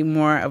going to be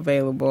more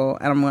available,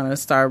 and I'm going to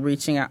start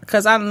reaching out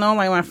because I know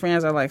like my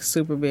friends are like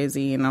super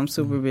busy, and I'm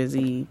super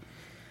busy.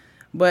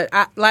 But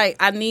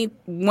I need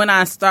when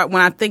I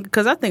think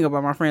because I think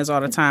about my friends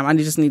all the time. I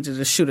just need to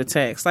just shoot a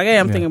text like, hey,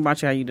 I'm Yeah. thinking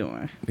about you. How you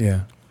doing?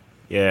 Yeah.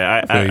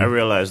 Yeah, feel you. I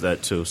realize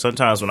that too.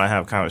 Sometimes when I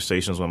have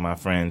conversations with my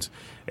friends,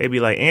 they be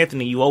like,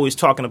 Anthony, you always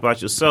talking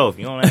about yourself.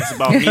 You don't ask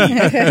about me.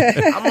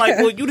 I'm like,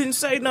 well, you didn't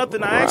say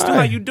nothing. I asked you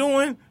how you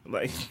doing.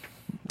 Like,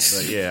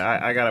 but yeah,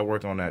 I got to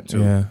work on that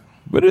too. Yeah.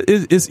 But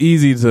it's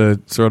easy to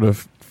sort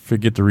of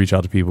forget to reach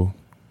out to people.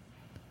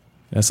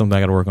 That's something I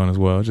got to work on as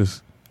well.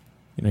 Just,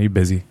 you're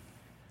busy.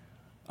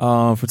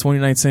 For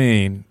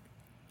 2019,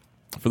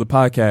 for the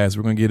podcast,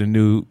 we're going to get a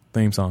new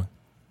theme song.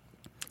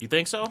 You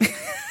think so?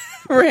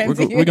 We're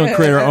going to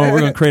create our own.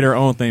 We're going to create our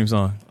own theme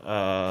song.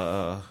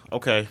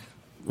 Okay.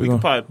 We're We gonna- can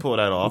probably pull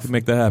that We off. can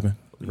make that happen.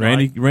 No,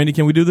 Randy,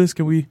 can we do this?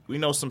 Can we? We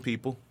know some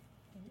people.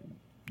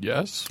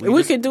 Yes.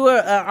 We could do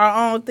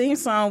our own theme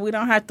song. We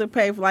don't have to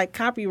pay for like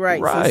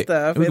copyrights and Right.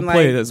 stuff. We and can like,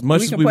 play it as much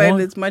we as can we play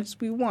want. it as much as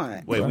we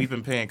want. Wait, we've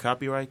been paying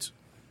copyrights?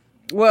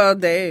 Well,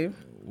 Dave,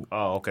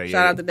 Oh, okay.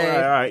 Shout out to Dave.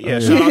 All right. Yeah.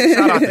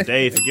 Shout out to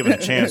Dave for giving a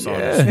chance on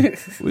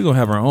us. We're going to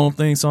have our own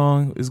theme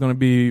song. It's going to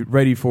be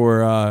ready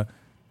for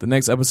the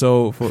next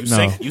episode.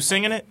 You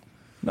singing it?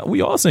 No,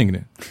 we all singing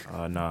it.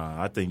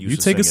 Nah, I think You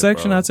should take a sing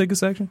section, it, bro. I take a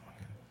section.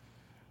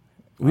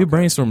 We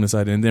brainstorm this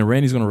idea, and then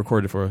Randy's going to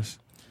record it for us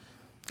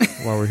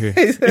while we're here.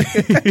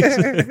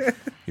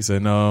 He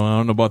said, no, I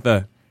don't know about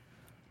that.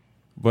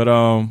 But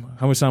how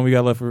much time we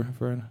got left for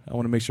I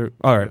want to make sure.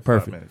 All right, 5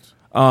 perfect. minutes.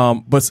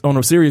 But on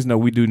a serious note,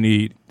 we do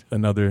need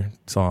another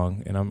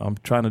song, and I'm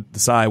trying to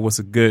decide what's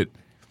a good.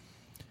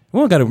 We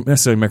don't got to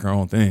necessarily make our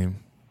own theme,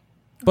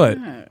 but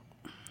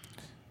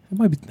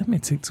that may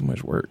take too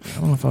much work. I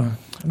don't know if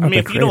I mean,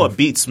 if you know a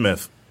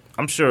beatsmith,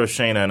 I'm sure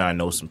Shayna and I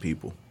know some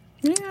people.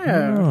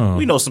 Yeah. Oh.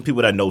 We know some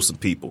people that know some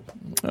people.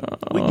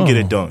 We can get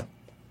it done.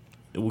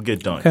 It will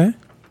get done. Okay.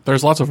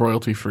 There's lots of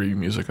royalty-free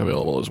music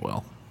available as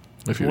well.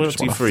 If you just want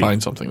to Royalty-free.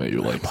 find something that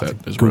you like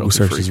that is Google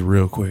searches royalty-free.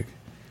 real quick.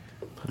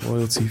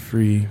 Royalty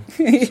free.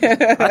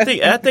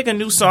 I think a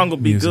new song will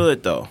be Music.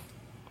 good though.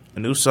 A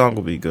new song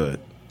will be good.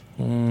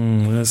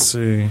 Let's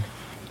see.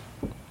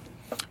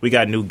 We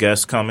got new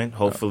guests coming.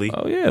 Hopefully,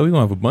 Oh yeah, we're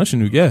gonna have a bunch of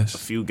new a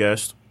guests. few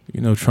guests, You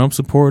know, Trump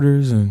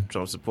supporters and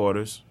Trump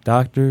supporters,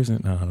 doctors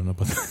and no, I don't know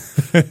about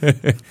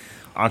that.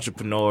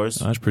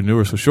 entrepreneurs,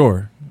 Entrepreneurs for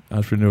sure.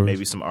 Entrepreneurs.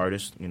 maybe some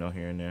artists. Here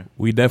and there.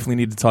 We definitely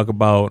need to talk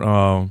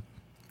about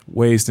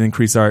ways to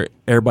increase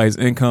everybody's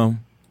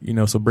income.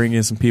 So bring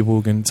in some people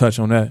who can touch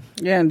on that.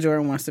 Yeah, and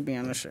Jordan wants to be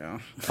on the show.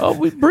 Oh,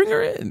 we bring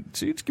her in.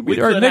 She could be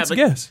We our could next have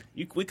guest.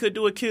 We could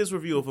do a kids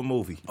review of a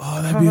movie.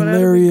 Oh, that'd be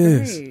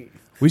hilarious. great.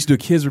 We should do a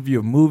kids review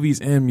of movies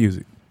and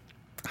music.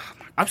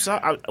 I'm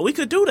sorry, we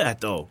could do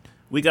that though.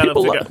 We gotta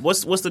People figure love-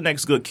 out what's the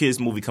next good kids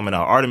movie coming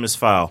out. Artemis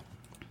Fowl.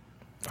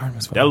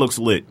 Artemis Fowl. That looks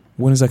lit.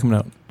 When is that coming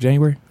out?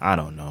 January? I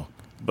don't know,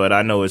 but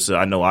I know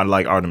I know I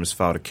like Artemis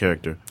Fowl, the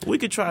character. We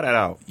could try that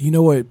out. You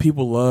know what?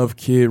 People love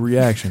kid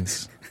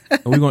reactions.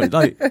 And we're going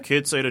like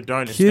Kids say the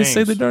darndest kids things.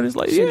 say the darndest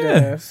like She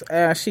yeah.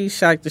 does. She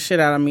shocked the shit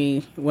out of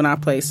me when I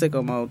played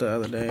Sicko Mode the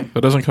other day.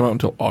 That doesn't come out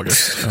until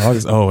August.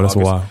 August. Oh, that's a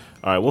while.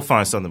 All right, we'll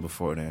find something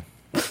before then.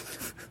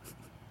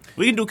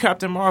 We can do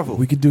Captain Marvel.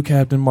 We could do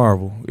Captain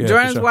Marvel. Yeah, for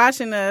Jordan's sure.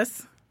 watching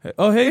us.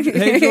 Oh, hey,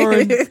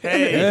 Jordan.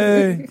 Hey.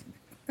 Hey.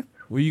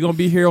 Well, you're going to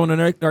be here on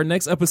our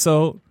next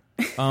episode.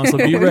 So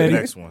be The ready.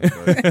 next one.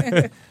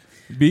 But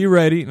Be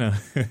ready. No.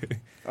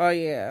 Oh,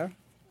 yeah.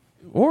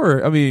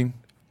 Or, I mean,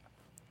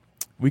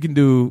 we can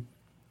do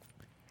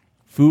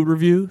food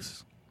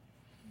reviews.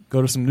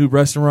 Go to some new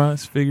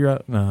restaurants. Figure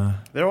out. Nah.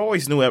 there are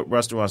always new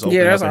restaurants opening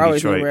Yeah, there's up in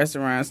always Detroit. new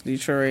restaurants in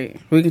Detroit.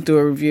 We can do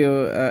a review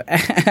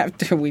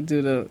after we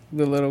do the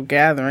little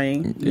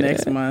gathering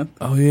next month.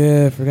 Oh,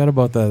 yeah. Forgot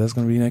about that. That's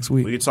going to be next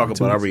week. We could talk In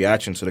 2 about our weeks.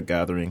 reaction to the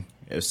gathering.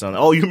 If something,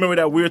 oh, you remember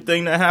that weird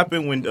thing that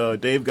happened when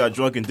Dave got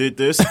drunk and did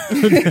this?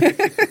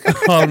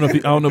 I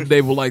don't know if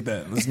Dave will like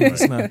that.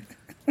 Let's not.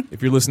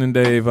 If you're listening,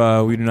 Dave,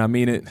 we do not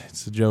mean it.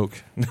 It's a joke.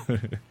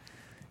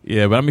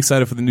 Yeah, but I'm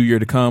excited for the new year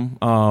to come.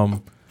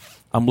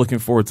 I'm looking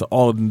forward to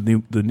all of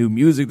the new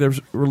music that's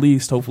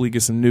released. Hopefully,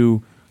 get some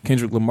new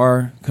Kendrick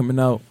Lamar coming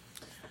out.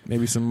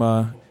 Maybe some.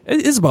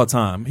 It's about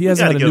time. He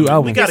hasn't had a gotta new give him-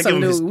 album. we gotta give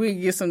him his- We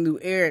can get some new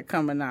Eric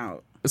coming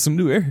out. Some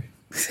new air.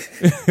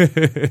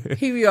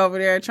 He be over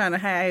there trying to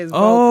hide his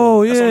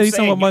Oh vocals. That's what yeah, I'm he's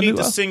talking saying. about my You new. need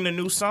to album. sing the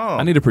new song.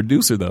 I need a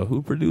producer though.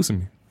 Who producing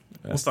me?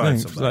 We'll That's the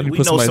find thing. So I somebody. need to We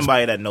put know somebody-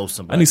 somebody that knows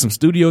somebody. I need some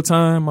studio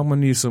time. I'm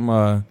gonna need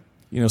some.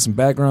 Some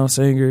background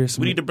singers.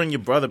 We need to bring your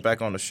brother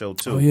back on the show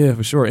too. Oh yeah,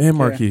 for sure. And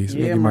Marquise.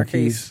 Yeah, Maybe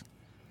Marquise.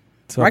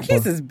 Talk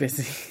Marquise about- is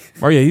busy.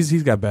 Oh yeah,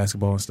 he's got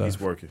basketball and stuff. He's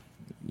working.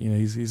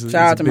 He's a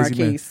Shout out to busy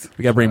man. Marquise.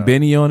 We got to bring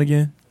Benny on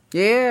again.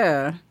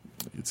 Yeah.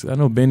 I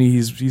know Benny.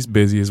 He's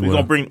busy as well.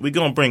 We're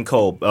gonna bring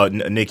Cole,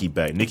 Nikki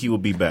back. Nikki will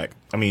be back.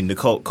 I mean,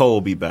 Cole will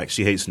be back.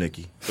 She hates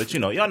Nikki, but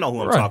y'all know who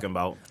I'm Right. talking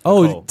about.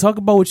 Oh, Nicole. talk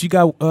about what you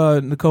got,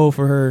 Nicole,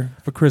 for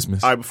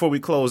Christmas. All right, before we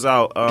close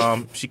out,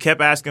 she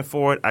kept asking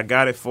for it. I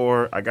got it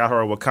for her. I got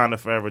her a Wakanda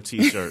Forever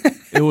T-shirt,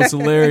 It was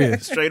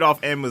hilarious. straight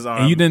off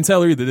Amazon. And you didn't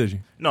tell her either, did you?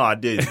 No, I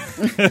didn't.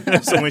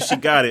 So when she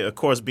got it, of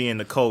course, being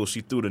Nicole, she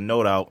threw the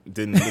note out,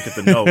 didn't look at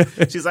the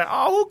note. She's like,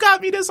 "Oh, who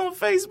got me this on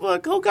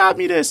Facebook? Who got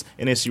me this?"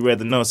 And then she read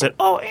the note and said,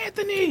 "Oh,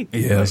 Anthony."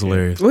 Yeah, that's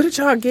hilarious. What did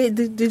y'all get?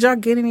 Did y'all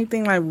get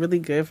anything like really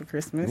good for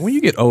Christmas? When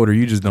you get older,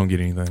 you just don't get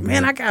anything.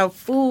 Man, I got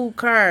food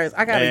cards.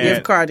 I got a Man.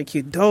 gift card to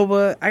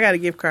Qdoba. I got a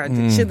gift card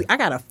to Chili. I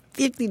got a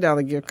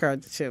 $50 gift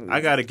card to Chili.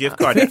 I got a gift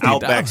card to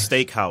Outback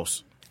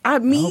Steakhouse.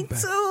 Me Outback.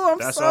 too. I'm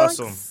That's so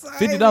awesome.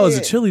 excited. $50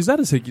 at Chili's.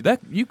 That'll take you. That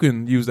you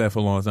can use that for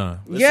a long time.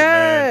 Listen,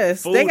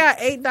 Yes, man, they food- got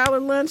 $8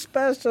 lunch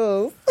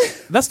specials.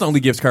 That's the only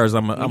gift cards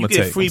I'm When gonna you take.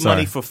 get free I'm sorry.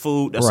 money for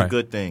food, that's a Right.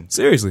 good thing.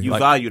 Seriously, You like-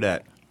 value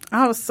that.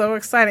 I was so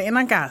excited, and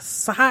I got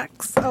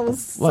socks. I was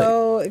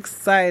so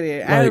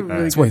excited. I had a Like,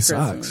 really that's good why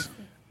Christmas. socks.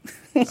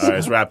 All right,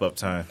 it's wrap up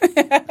time.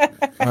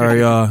 All right,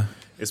 y'all.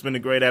 It's been a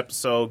great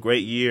episode,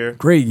 great year.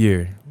 Great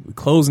year. We're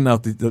closing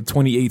out the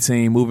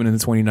 2018, moving into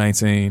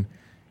 2019.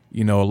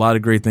 A lot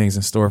of great things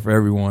in store for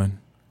everyone.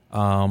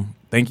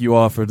 Thank you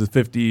all for the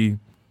 57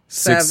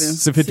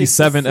 Six or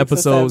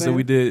episodes that seven.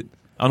 we did.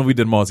 I don't know if we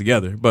did them all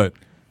together, but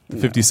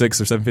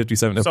 56 or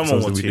 757 episodes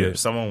Someone that was we here. did.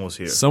 Someone was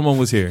here. Someone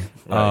was here.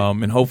 Right.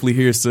 And hopefully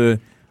here's to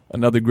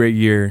another great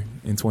year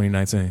in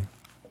 2019.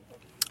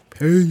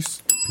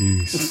 Peace.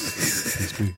 Peace. Peace.